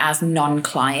primary as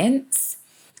non-clients.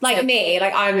 Like me,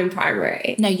 like I'm in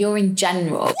primary. No, you're in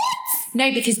general. What?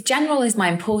 No, because general is my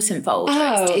important folder.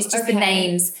 It's just the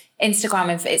names.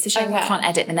 Instagram, it's a shame I can't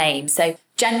edit the names. So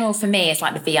general for me is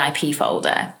like the VIP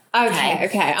folder. Okay.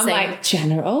 I'm like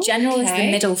general. General is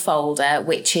the middle folder,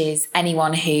 which is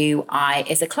anyone who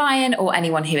is a client or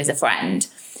anyone who is a friend.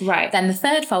 Right. Then the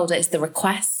third folder is the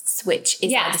requests, which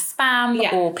is like the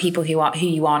spam or people who you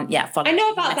aren't follow. I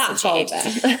know about that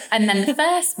folder. And then the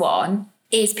first one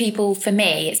is people, for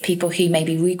me, it's people who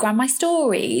maybe regram my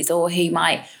stories or who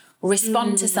might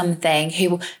respond to something,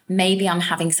 who maybe I'm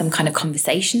having some kind of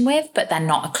conversation with, but they're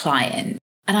not a client.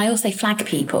 And I also flag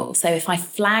people. So if I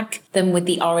flag them with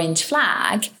the orange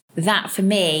flag, that for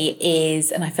me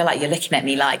is, and I feel like you're looking at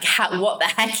me like, what the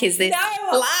heck is this flag?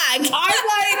 I'm like,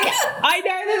 I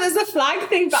know that there's a flag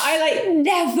thing,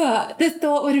 but the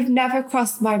thought would have never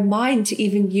crossed my mind to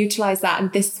even utilize that.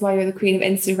 And this is why you're the queen of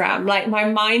Instagram. Like, my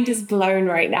mind is blown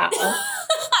right now.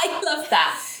 I love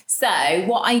that. So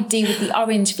what I do with the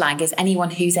orange flag is anyone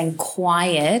who's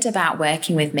inquired about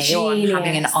working with me or I'm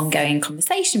having an ongoing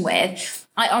conversation with,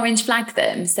 I orange flag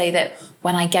them so that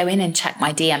when I go in and check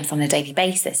my DMs on a daily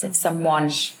basis, if someone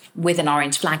with an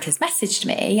orange flag has messaged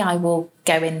me, I will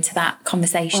go into that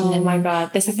conversation. Oh my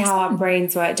God, this is how our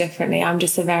brains work differently. I'm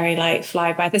just a very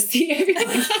fly by the seat.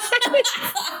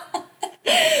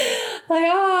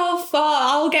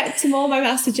 I'll get to more of my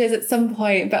messages at some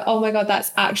point, but oh my God,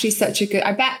 that's actually such a good,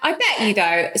 I bet you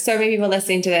though, so many people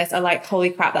listening to this are like, holy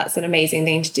crap, that's an amazing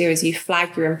thing to do, is you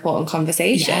flag your important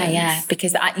conversations. Yeah,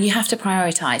 because you have to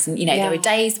prioritize. And there are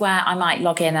days where I might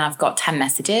log in and I've got 10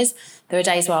 messages. There are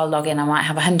days where I'll log in, I might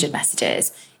have 100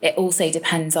 messages. It also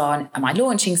depends on, am I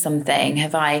launching something?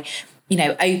 Have I,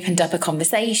 opened up a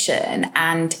conversation?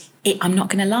 And I'm not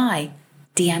going to lie,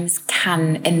 DMs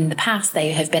can, in the past,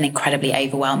 they have been incredibly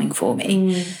overwhelming for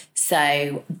me.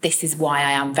 So this is why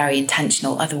I am very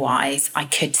intentional. Otherwise, I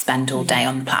could spend all day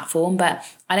on the platform, but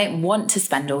I don't want to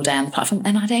spend all day on the platform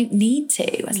and I don't need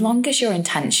to. As long as you're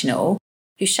intentional,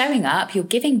 you're showing up, you're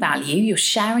giving value, you're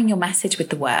sharing your message with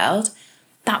the world,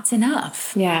 that's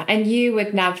enough. Yeah. And you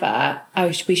would never,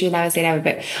 we should never say never,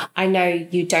 but I know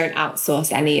you don't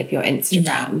outsource any of your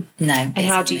Instagram. No. And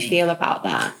how do you feel about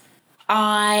that?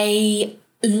 I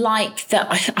like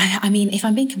that. I mean, if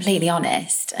I'm being completely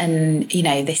honest, and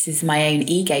this is my own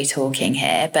ego talking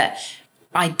here, but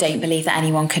I don't believe that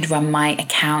anyone could run my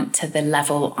account to the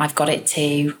level I've got it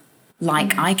to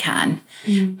like I can.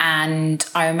 And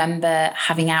I remember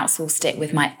having outsourced it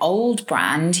with my old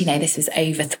brand. This was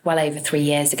well over 3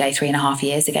 years ago, 3.5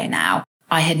 years ago now.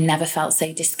 I had never felt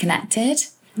so disconnected.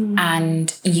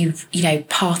 And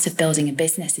part of building a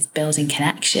business is building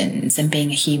connections and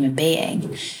being a human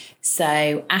being.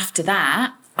 So after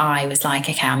that, I was like,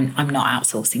 okay, I'm not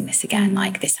outsourcing this again.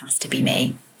 Like, this has to be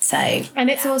me. So, and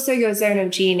it's also your zone of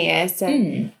genius.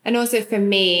 And also for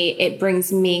me, it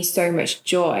brings me so much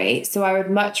joy. So I would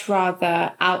much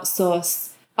rather outsource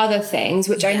other things,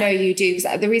 which I know you do.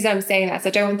 Because the reason I'm saying that is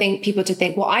I don't want people to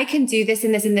think, well, I can do this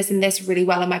and this and this and this really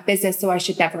well in my business, so I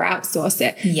should never outsource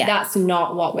it. Yeah. That's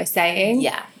not what we're saying.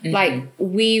 Yeah. Like,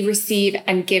 we receive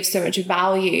and give so much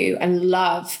value and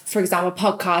love, for example,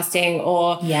 podcasting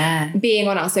or being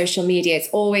on our social media. It's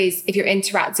always, if you're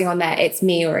interacting on there, it's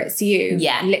me or it's you.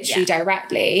 Yeah. Literally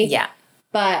directly. Yeah.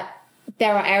 But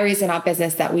there are areas in our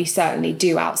business that we certainly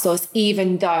do outsource,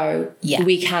 even though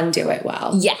we can do it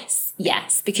well.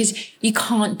 Yes, because you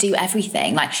can't do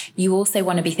everything. Like, you also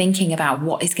want to be thinking about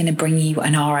what is going to bring you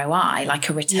an ROI, like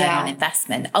a return on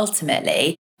investment.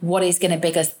 Ultimately, what is going to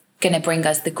bring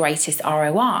us the greatest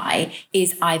ROI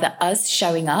is either us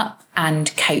showing up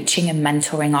and coaching and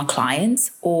mentoring our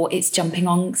clients, or it's jumping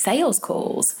on sales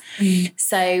calls.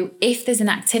 So if there's an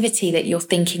activity that you're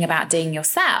thinking about doing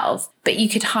yourself, but you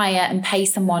could hire and pay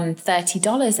someone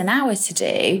 $30 an hour to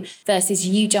do, versus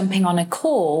you jumping on a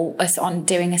call, on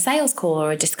doing a sales call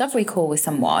or a discovery call with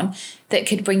someone that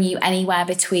could bring you anywhere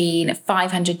between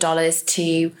 $500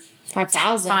 to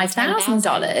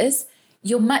 $5,000,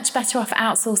 you're much better off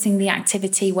outsourcing the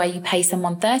activity where you pay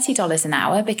someone $30 an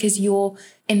hour, because you're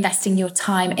investing your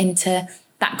time into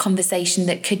that conversation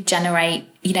that could generate,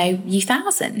 you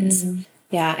thousands.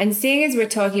 Yeah. And seeing as we're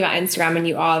talking about Instagram and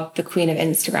you are the queen of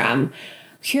Instagram,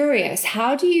 curious,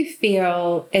 how do you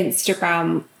feel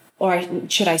Instagram, or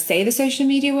should I say the social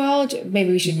media world?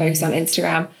 Maybe we should focus on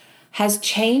Instagram, has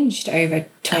changed over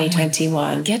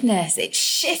 2021? Oh my goodness, it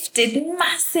shifted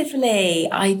massively.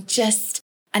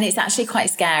 And it's actually quite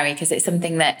scary, because it's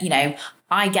something that,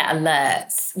 I get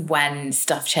alerts when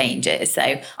stuff changes.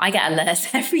 So I get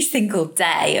alerts every single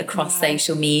day across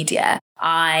social media.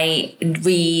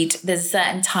 There's a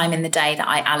certain time in the day that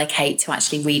I allocate to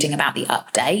actually reading about the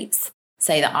updates,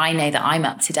 so that I know that I'm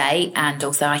up to date, and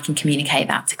also I can communicate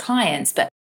that to clients. But,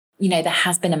 there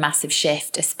has been a massive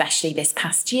shift, especially this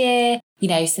past year,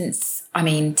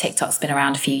 TikTok's been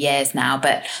around a few years now,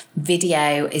 but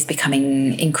video is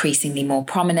becoming increasingly more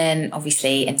prominent.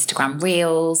 Obviously, Instagram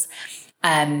Reels.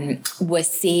 We're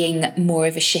seeing more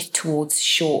of a shift towards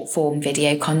short form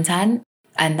video content,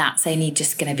 and that's only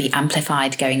just going to be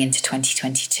amplified going into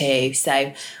 2022.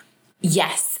 So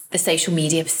yes, the social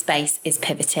media space is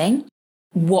pivoting.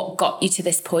 What got you to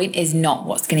this point is not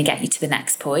what's going to get you to the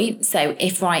next point. So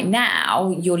if right now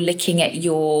you're looking at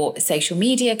your social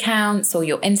media accounts or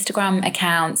your Instagram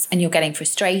accounts and you're getting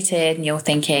frustrated and you're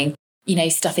thinking,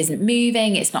 stuff isn't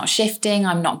moving, it's not shifting,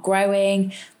 I'm not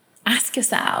growing. Ask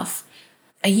yourself,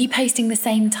 are you posting the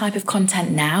same type of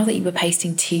content now that you were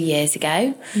posting 2 years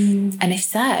ago? And if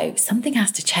so, something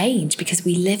has to change because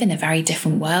we live in a very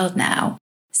different world now.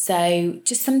 So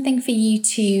just something for you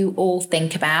to all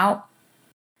think about,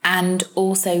 and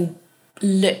also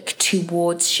look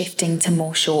towards shifting to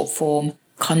more short form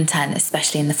content,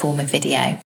 especially in the form of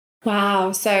video.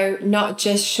 Wow. So not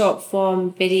just short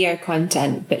form video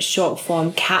content, but short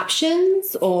form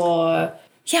captions or...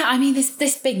 Yeah, I mean, there's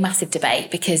this big, massive debate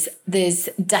because there's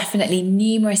definitely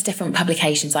numerous different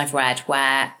publications I've read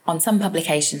where on some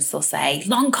publications they'll say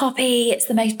long copy, it's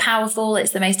the most powerful,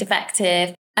 it's the most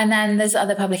effective. And then there's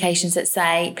other publications that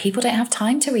say people don't have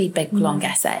time to read big, long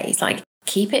essays. Like,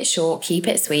 keep it short, keep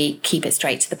it sweet, keep it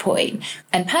straight to the point.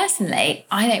 And personally,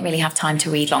 I don't really have time to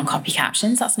read long copy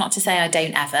captions. That's not to say I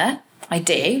don't ever. I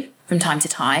do from time to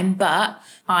time, but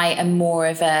I am more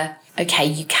of a, okay,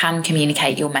 you can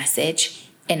communicate your message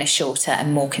in a shorter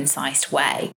and more concise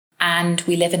way. And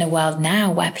we live in a world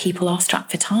now where people are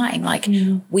strapped for time. Like,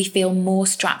 we feel more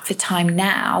strapped for time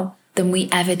now than we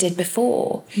ever did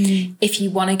before. If you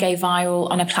want to go viral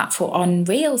on a platform, on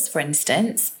Reels, for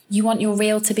instance, you want your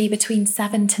reel to be between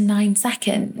 7 to 9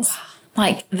 seconds. Wow.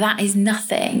 Like, that is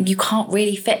nothing. You can't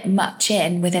really fit much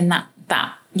in within that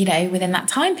within that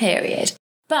time period.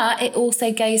 But it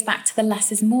also goes back to the less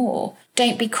is more.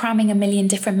 Don't be cramming a million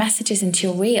different messages into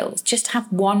your reels. Just have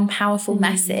one powerful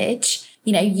message.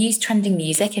 Use trending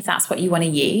music if that's what you want to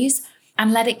use,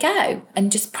 and let it go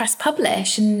and just press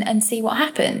publish and see what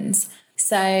happens.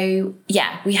 So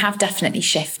yeah, we have definitely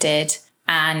shifted,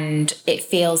 and it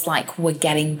feels like we're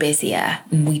getting busier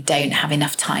and we don't have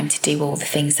enough time to do all the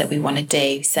things that we want to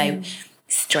do. So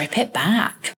strip it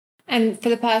back. And for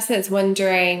the person that's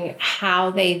wondering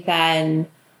how they then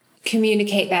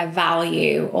communicate their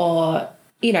value, or,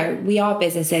 we are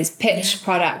businesses, pitch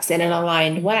products in an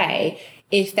aligned way,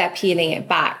 if they're peeling it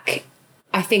back,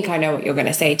 I think I know what you're going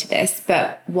to say to this,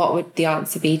 but what would the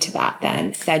answer be to that then?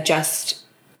 If they're just,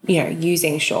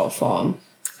 using short form.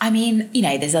 I mean,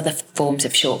 there's other forms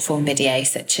of short form video,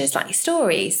 such as like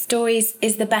stories. Stories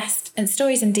is the best, and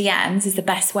stories and DMs is the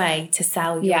best way to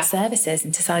sell your services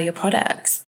and to sell your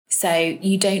products. So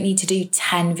you don't need to do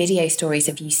 10 video stories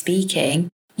of you speaking.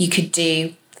 You could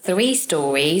do 3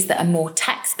 stories that are more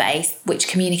text-based, which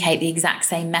communicate the exact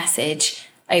same message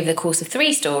over the course of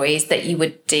 3 stories that you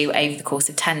would do over the course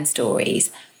of 10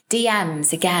 stories.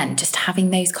 DMs, again, just having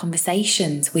those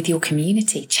conversations with your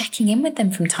community, checking in with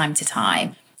them from time to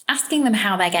time, asking them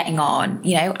how they're getting on,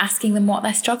 asking them what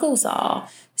their struggles are.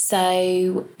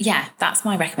 So yeah, that's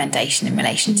my recommendation in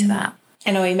relation to that.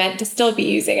 And are we meant to still be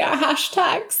using our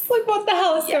hashtags? Like, what the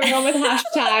hell is going on with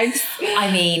hashtags?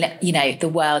 I mean, the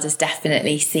world has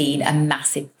definitely seen a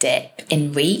massive dip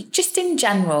in reach, just in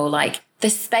general. Like,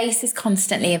 the space is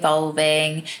constantly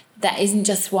evolving. There isn't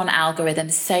just one algorithm,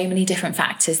 so many different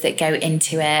factors that go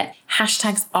into it.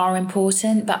 Hashtags are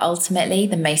important, but ultimately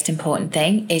the most important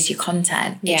thing is your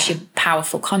content. Yeah. It's your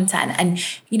powerful content. And,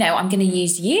 I'm going to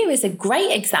use you as a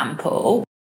great example.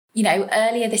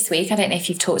 Earlier this week, I don't know if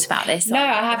you've talked about this on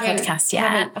I haven't, the podcast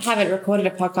yet. I haven't recorded a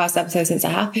podcast episode since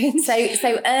it happened.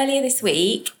 So earlier this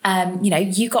week,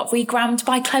 you got regrammed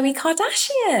by Khloe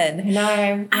Kardashian.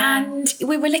 No. And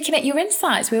we were looking at your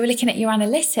insights. We were looking at your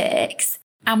analytics.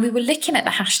 And we were looking at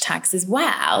the hashtags as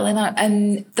well.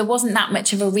 And there wasn't that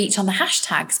much of a reach on the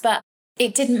hashtags, but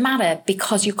it didn't matter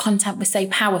because your content was so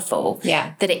powerful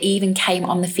that it even came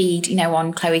on the feed,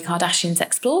 on Khloe Kardashian's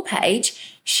Explore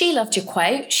page. She loved your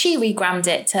quote. She regrammed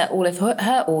it to all of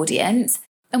her audience.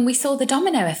 And we saw the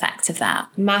domino effect of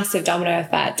that. Massive domino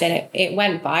effect. And it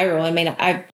went viral. I mean,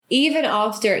 even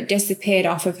after it disappeared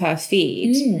off of her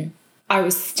feed, I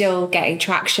was still getting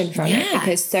traction from it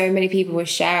because so many people were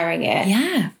sharing it.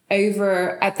 Yeah.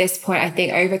 At this point, I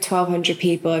think over 1,200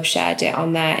 people have shared it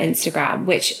on their Instagram,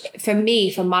 which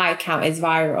for my account is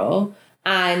viral.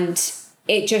 And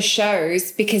it just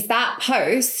shows, because that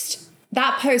post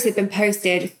had been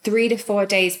posted 3 to 4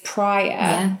 days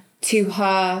prior to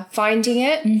her finding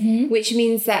it, which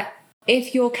means that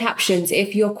if your captions,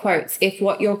 if your quotes, if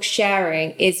what you're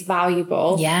sharing is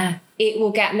valuable, it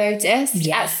will get noticed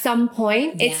at some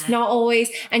point. Yeah. It's not always,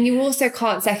 and you also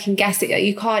can't second guess it.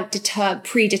 You can't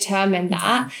predetermine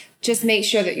that. Just make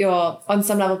sure that you're on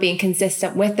some level being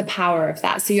consistent with the power of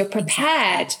that. So you're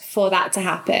prepared for that to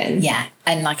happen. Yeah.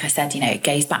 And like I said, it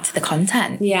goes back to the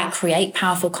content. Yeah. You create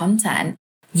powerful content,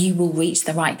 you will reach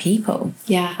the right people.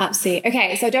 Yeah, absolutely.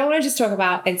 Okay, so I don't want to just talk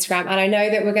about Instagram. And I know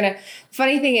that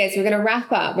funny thing is, we're going to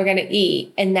wrap up, we're going to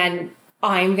eat, and then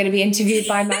I'm going to be interviewed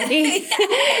by Maggie.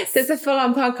 So it's a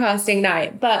full-on podcasting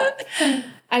night. But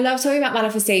I love talking about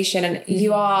manifestation, and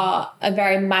you are a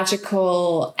very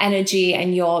magical energy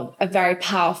and you're a very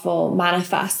powerful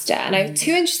manifester. And I have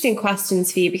two interesting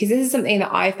questions for you, because this is something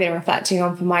that I've been reflecting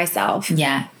on for myself.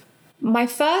 Yeah. My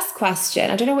first question,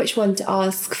 I don't know which one to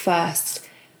ask first.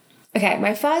 Okay,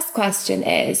 my first question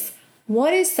is,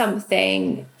 what is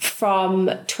something from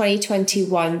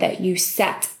 2021 that you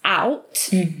set out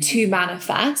to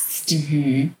manifest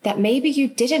that maybe you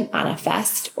didn't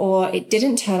manifest, or it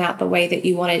didn't turn out the way that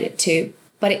you wanted it to,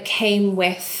 but it came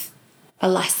with a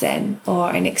lesson or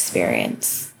an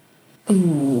experience?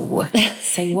 Ooh.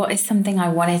 So what is something I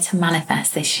wanted to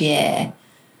manifest this year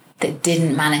that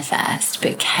didn't manifest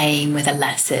but came with a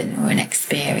lesson or an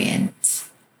experience?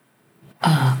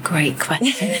 Oh, great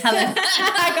question, Helen.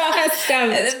 I got her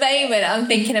stumped. At the moment, I'm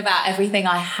thinking about everything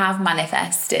I have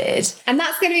manifested. And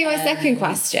that's going to be my second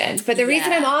question. But the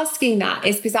reason I'm asking that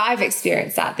is because I've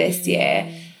experienced that this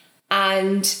year.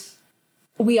 And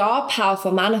we are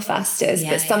powerful manifestors,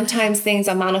 but sometimes things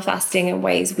are manifesting in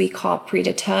ways we can't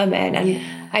predetermine. And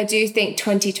I do think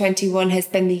 2021 has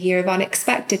been the year of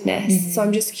unexpectedness. So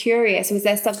I'm just curious, was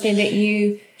there something that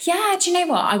you... Yeah, do you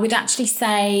know what? I would actually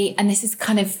say, and this is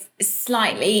kind of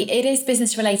slightly, it is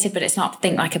business related, but it's not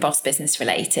Think Like a Boss business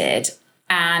related.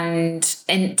 And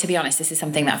to be honest, this is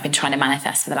something that I've been trying to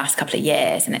manifest for the last couple of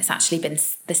years. And it's actually been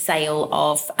the sale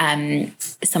of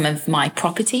some of my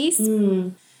properties.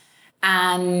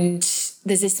 And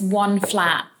there's this one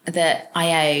flat that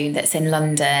I own that's in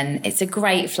London. It's a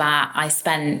great flat. I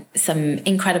spent some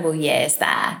incredible years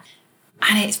there.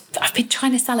 And I've been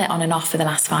trying to sell it on and off for the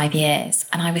last 5 years.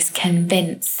 And I was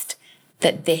convinced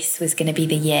that this was going to be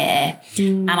the year.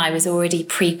 And I was already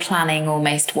pre-planning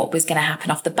almost what was going to happen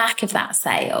off the back of that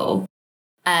sale.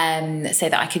 So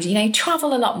that I could,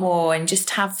 travel a lot more and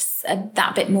just have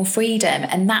that bit more freedom.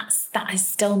 And that has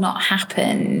still not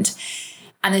happened.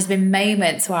 And there's been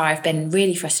moments where I've been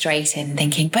really frustrated and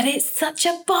thinking, but it's such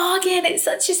a bargain. It's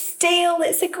such a steal.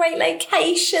 It's a great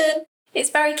location. It's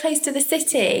very close to the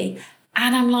city.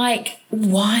 And I'm like,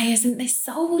 why isn't this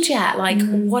sold yet? Like,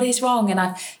 what is wrong? And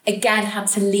I've again had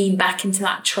to lean back into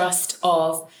that trust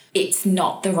of it's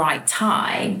not the right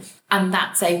time, and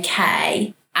that's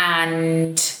okay.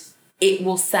 And it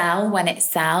will sell when it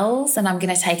sells. And I'm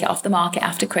going to take it off the market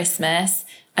after Christmas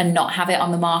and not have it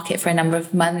on the market for a number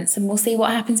of months. And we'll see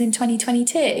what happens in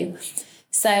 2022.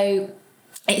 So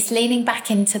it's leaning back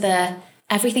into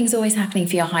everything's always happening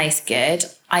for your highest good.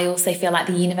 I also feel like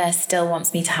the universe still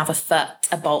wants me to have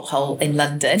a bolt hole in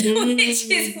London, which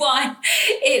is why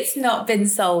it's not been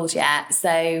sold yet.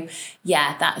 So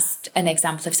yeah, that's an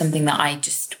example of something that I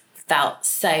just felt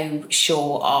so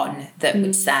sure on that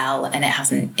would sell, and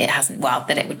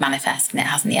that it would manifest, and it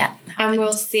hasn't yet happened. And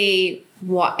we'll see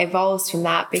what evolves from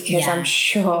that, because I'm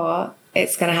sure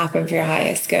it's going to happen for your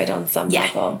highest good on some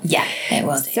level. Yeah, it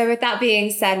will do. So with that being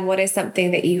said, what is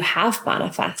something that you have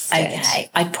manifested? Okay,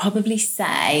 I'd probably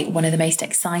say one of the most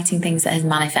exciting things that has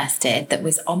manifested that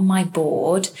was on my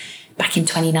board back in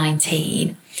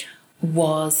 2019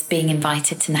 was being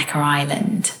invited to Necker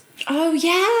Island. Oh,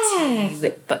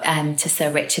 yeah. To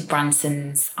Sir Richard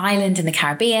Branson's island in the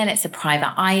Caribbean. It's a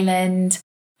private island.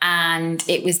 And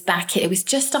it was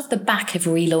just off the back of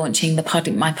relaunching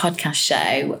my podcast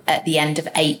show at the end of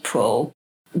April,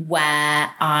 where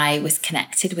I was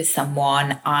connected with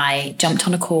someone. I jumped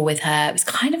on a call with her. It was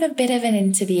kind of a bit of an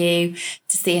interview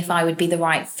to see if I would be the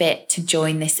right fit to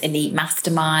join this elite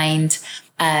mastermind.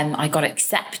 I got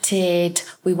accepted.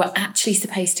 We were actually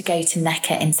supposed to go to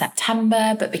Necker in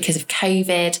September, but because of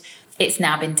COVID, it's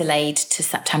now been delayed to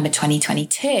September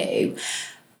 2022.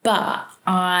 But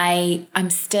I'm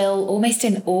still almost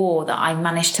in awe that I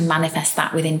managed to manifest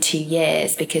that within 2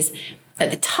 years, because at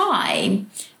the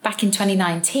time, back in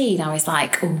 2019, I was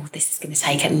like, oh, this is going to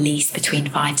take at least between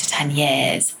 5 to 10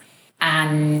 years.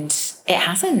 And it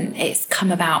hasn't. It's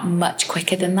come about much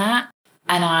quicker than that.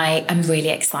 And I am really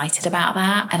excited about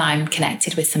that. And I'm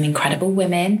connected with some incredible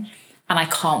women. And I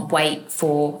can't wait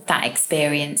for that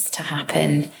experience to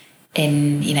happen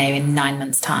in 9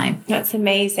 months' time. That's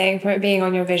amazing, for it being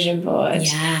on your vision board.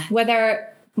 Yeah. Were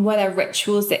there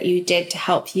rituals that you did to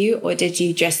help you, or did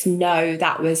you just know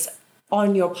that was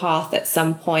on your path at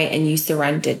some point and you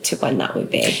surrendered to when that would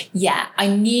be? Yeah, I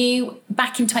knew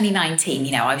back in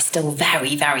 2019, I was still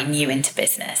very, very new into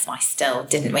business. I still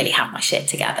didn't really have my shit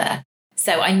together.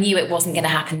 So I knew it wasn't going to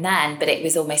happen then, but it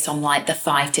was almost on like the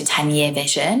 5 to 10 year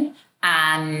vision.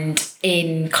 And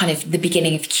in kind of the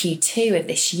beginning of Q2 of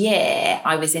this year,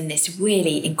 I was in this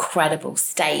really incredible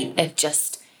state of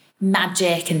just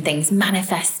magic and things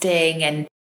manifesting. And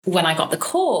when I got the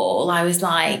call, I was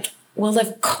like, well,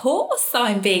 of course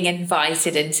I'm being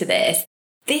invited into this.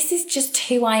 this is just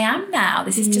who I am now.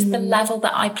 This is just the level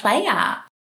that I play at.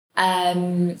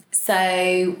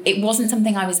 So it wasn't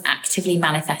something I was actively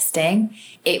manifesting.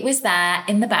 It was there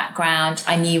in the background.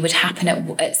 I knew would happen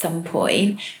at some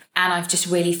point. And I've just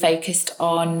really focused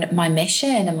on my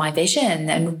mission and my vision.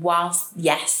 And whilst,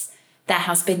 yes, there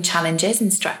has been challenges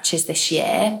and stretches this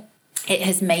year, it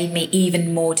has made me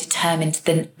even more determined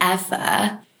than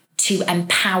ever to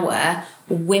empower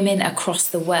women across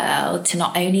the world to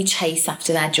not only chase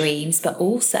after their dreams, but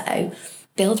also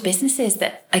build businesses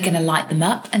that are going to light them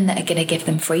up and that are going to give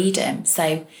them freedom.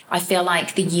 So I feel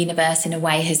like the universe in a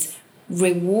way has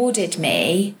rewarded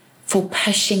me for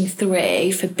pushing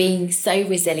through, for being so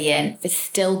resilient, for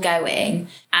still going.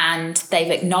 And they've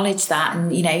acknowledged that.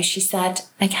 And, you know, she said,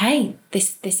 okay,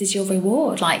 this is your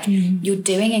reward. Like, you're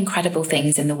doing incredible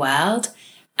things in the world.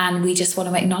 And we just want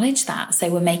to acknowledge that. So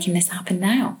we're making this happen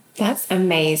now. That's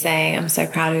amazing. I'm so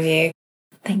proud of you.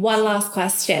 One last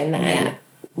question then. Yeah.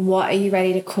 What are you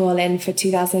ready to call in for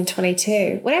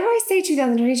 2022? Whenever I say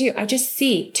 2022, I just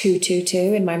see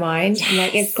 222 in my mind. Yes. I'm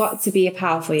like, it's got to be a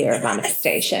powerful year of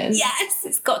manifestation. Yes,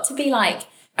 it's got to be like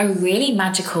a really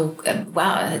magical,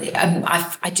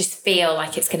 I just feel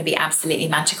like it's going to be absolutely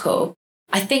magical.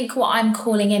 I think what I'm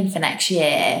calling in for next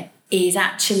year is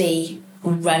actually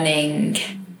running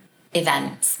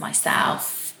events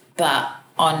myself, but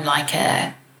on like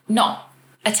not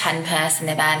a 10-person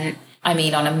event. I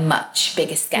mean, on a much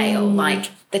bigger scale,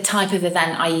 like the type of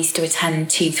event I used to attend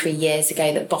 2-3 years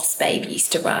ago that Boss Babe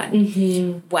used to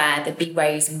run, where there'd be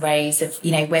rows and rows of,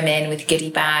 you know, women with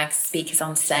goodie bags, speakers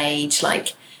on stage.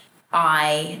 Like,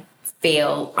 I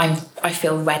feel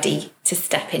ready to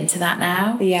step into that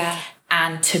now. Yeah.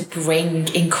 And to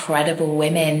bring incredible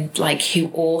women, like, who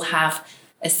all have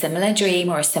a similar dream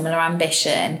or a similar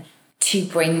ambition, to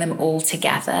bring them all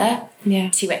together,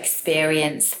 to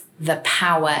experience the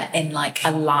power in like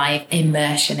a live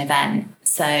immersion event.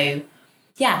 So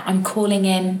yeah, I'm calling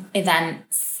in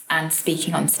events and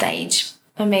speaking on stage.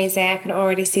 Amazing. I can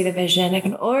already see the vision. I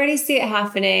can already see it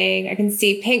happening. I can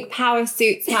see pink power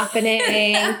suits happening.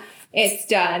 It's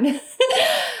done.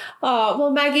 Oh, well,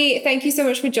 Maggie, thank you so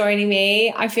much for joining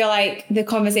me. I feel like the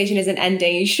conversation isn't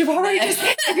ending. You should probably just,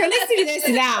 if you're listening to this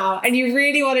now and you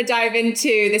really want to dive into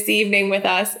this evening with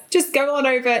us, just go on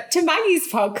over to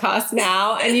Maggie's podcast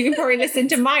now and you can probably listen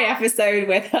to my episode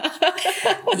with her.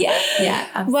 Yeah.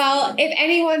 Absolutely. Well, if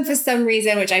anyone for some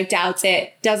reason, which I doubt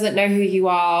it, doesn't know who you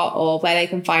are or where they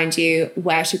can find you,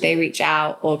 where should they reach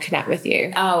out or connect with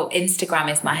you? Oh,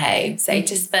 Instagram is my home. So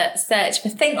just search for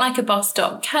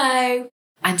thinklikeaboss.co.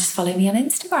 and just follow me on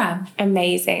Instagram.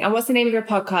 Amazing. And what's the name of your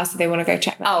podcast if they want to go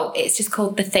check that? Oh, it's just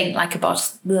called The Think Like a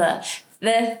Boss. The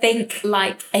Think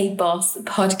Like a Boss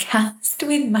podcast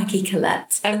with Maggie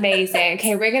Colette. Amazing.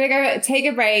 Okay, we're going to go take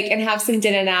a break and have some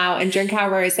dinner now and drink our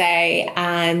rosé.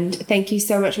 And thank you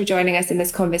so much for joining us in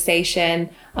this conversation.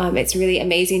 It's really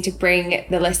amazing to bring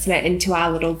the listener into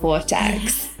our little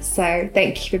vortex. So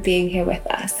thank you for being here with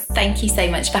us. Thank you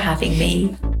so much for having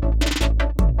me.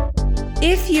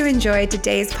 If you enjoyed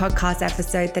today's podcast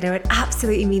episode, then it would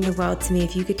absolutely mean the world to me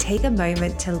if you could take a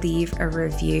moment to leave a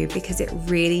review, because it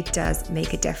really does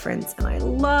make a difference. And I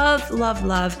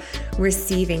love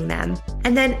receiving them.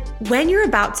 And then when you're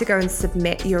about to go and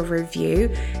submit your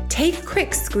review, take a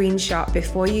quick screenshot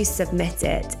before you submit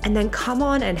it, and then come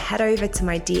on and head over to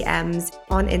my DMs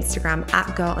on Instagram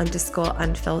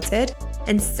 @girl_unfiltered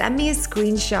and send me a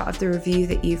screenshot of the review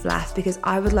that you've left, because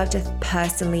I would love to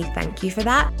personally thank you for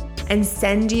that and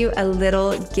send you a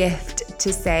little gift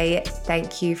to say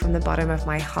thank you from the bottom of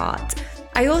my heart.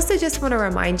 I also just want to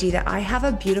remind you that I have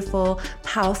a beautiful,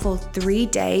 powerful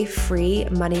 3-day free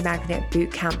Money Magnet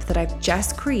Bootcamp that I've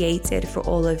just created for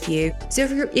all of you. So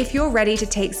if you're ready to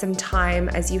take some time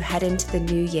as you head into the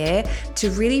new year to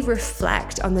really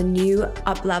reflect on the new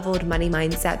up-leveled money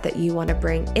mindset that you want to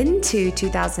bring into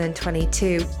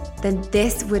 2022, then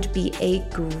this would be a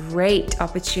great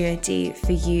opportunity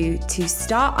for you to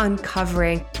start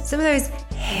uncovering some of those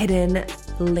hidden,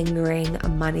 lingering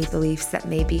money beliefs that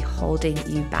may be holding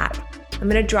you back. I'm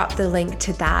going to drop the link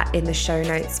to that in the show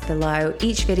notes below.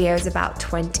 Each video is about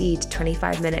 20 to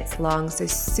 25 minutes long, so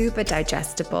super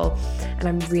digestible. And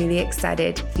I'm really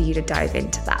excited for you to dive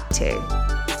into that too.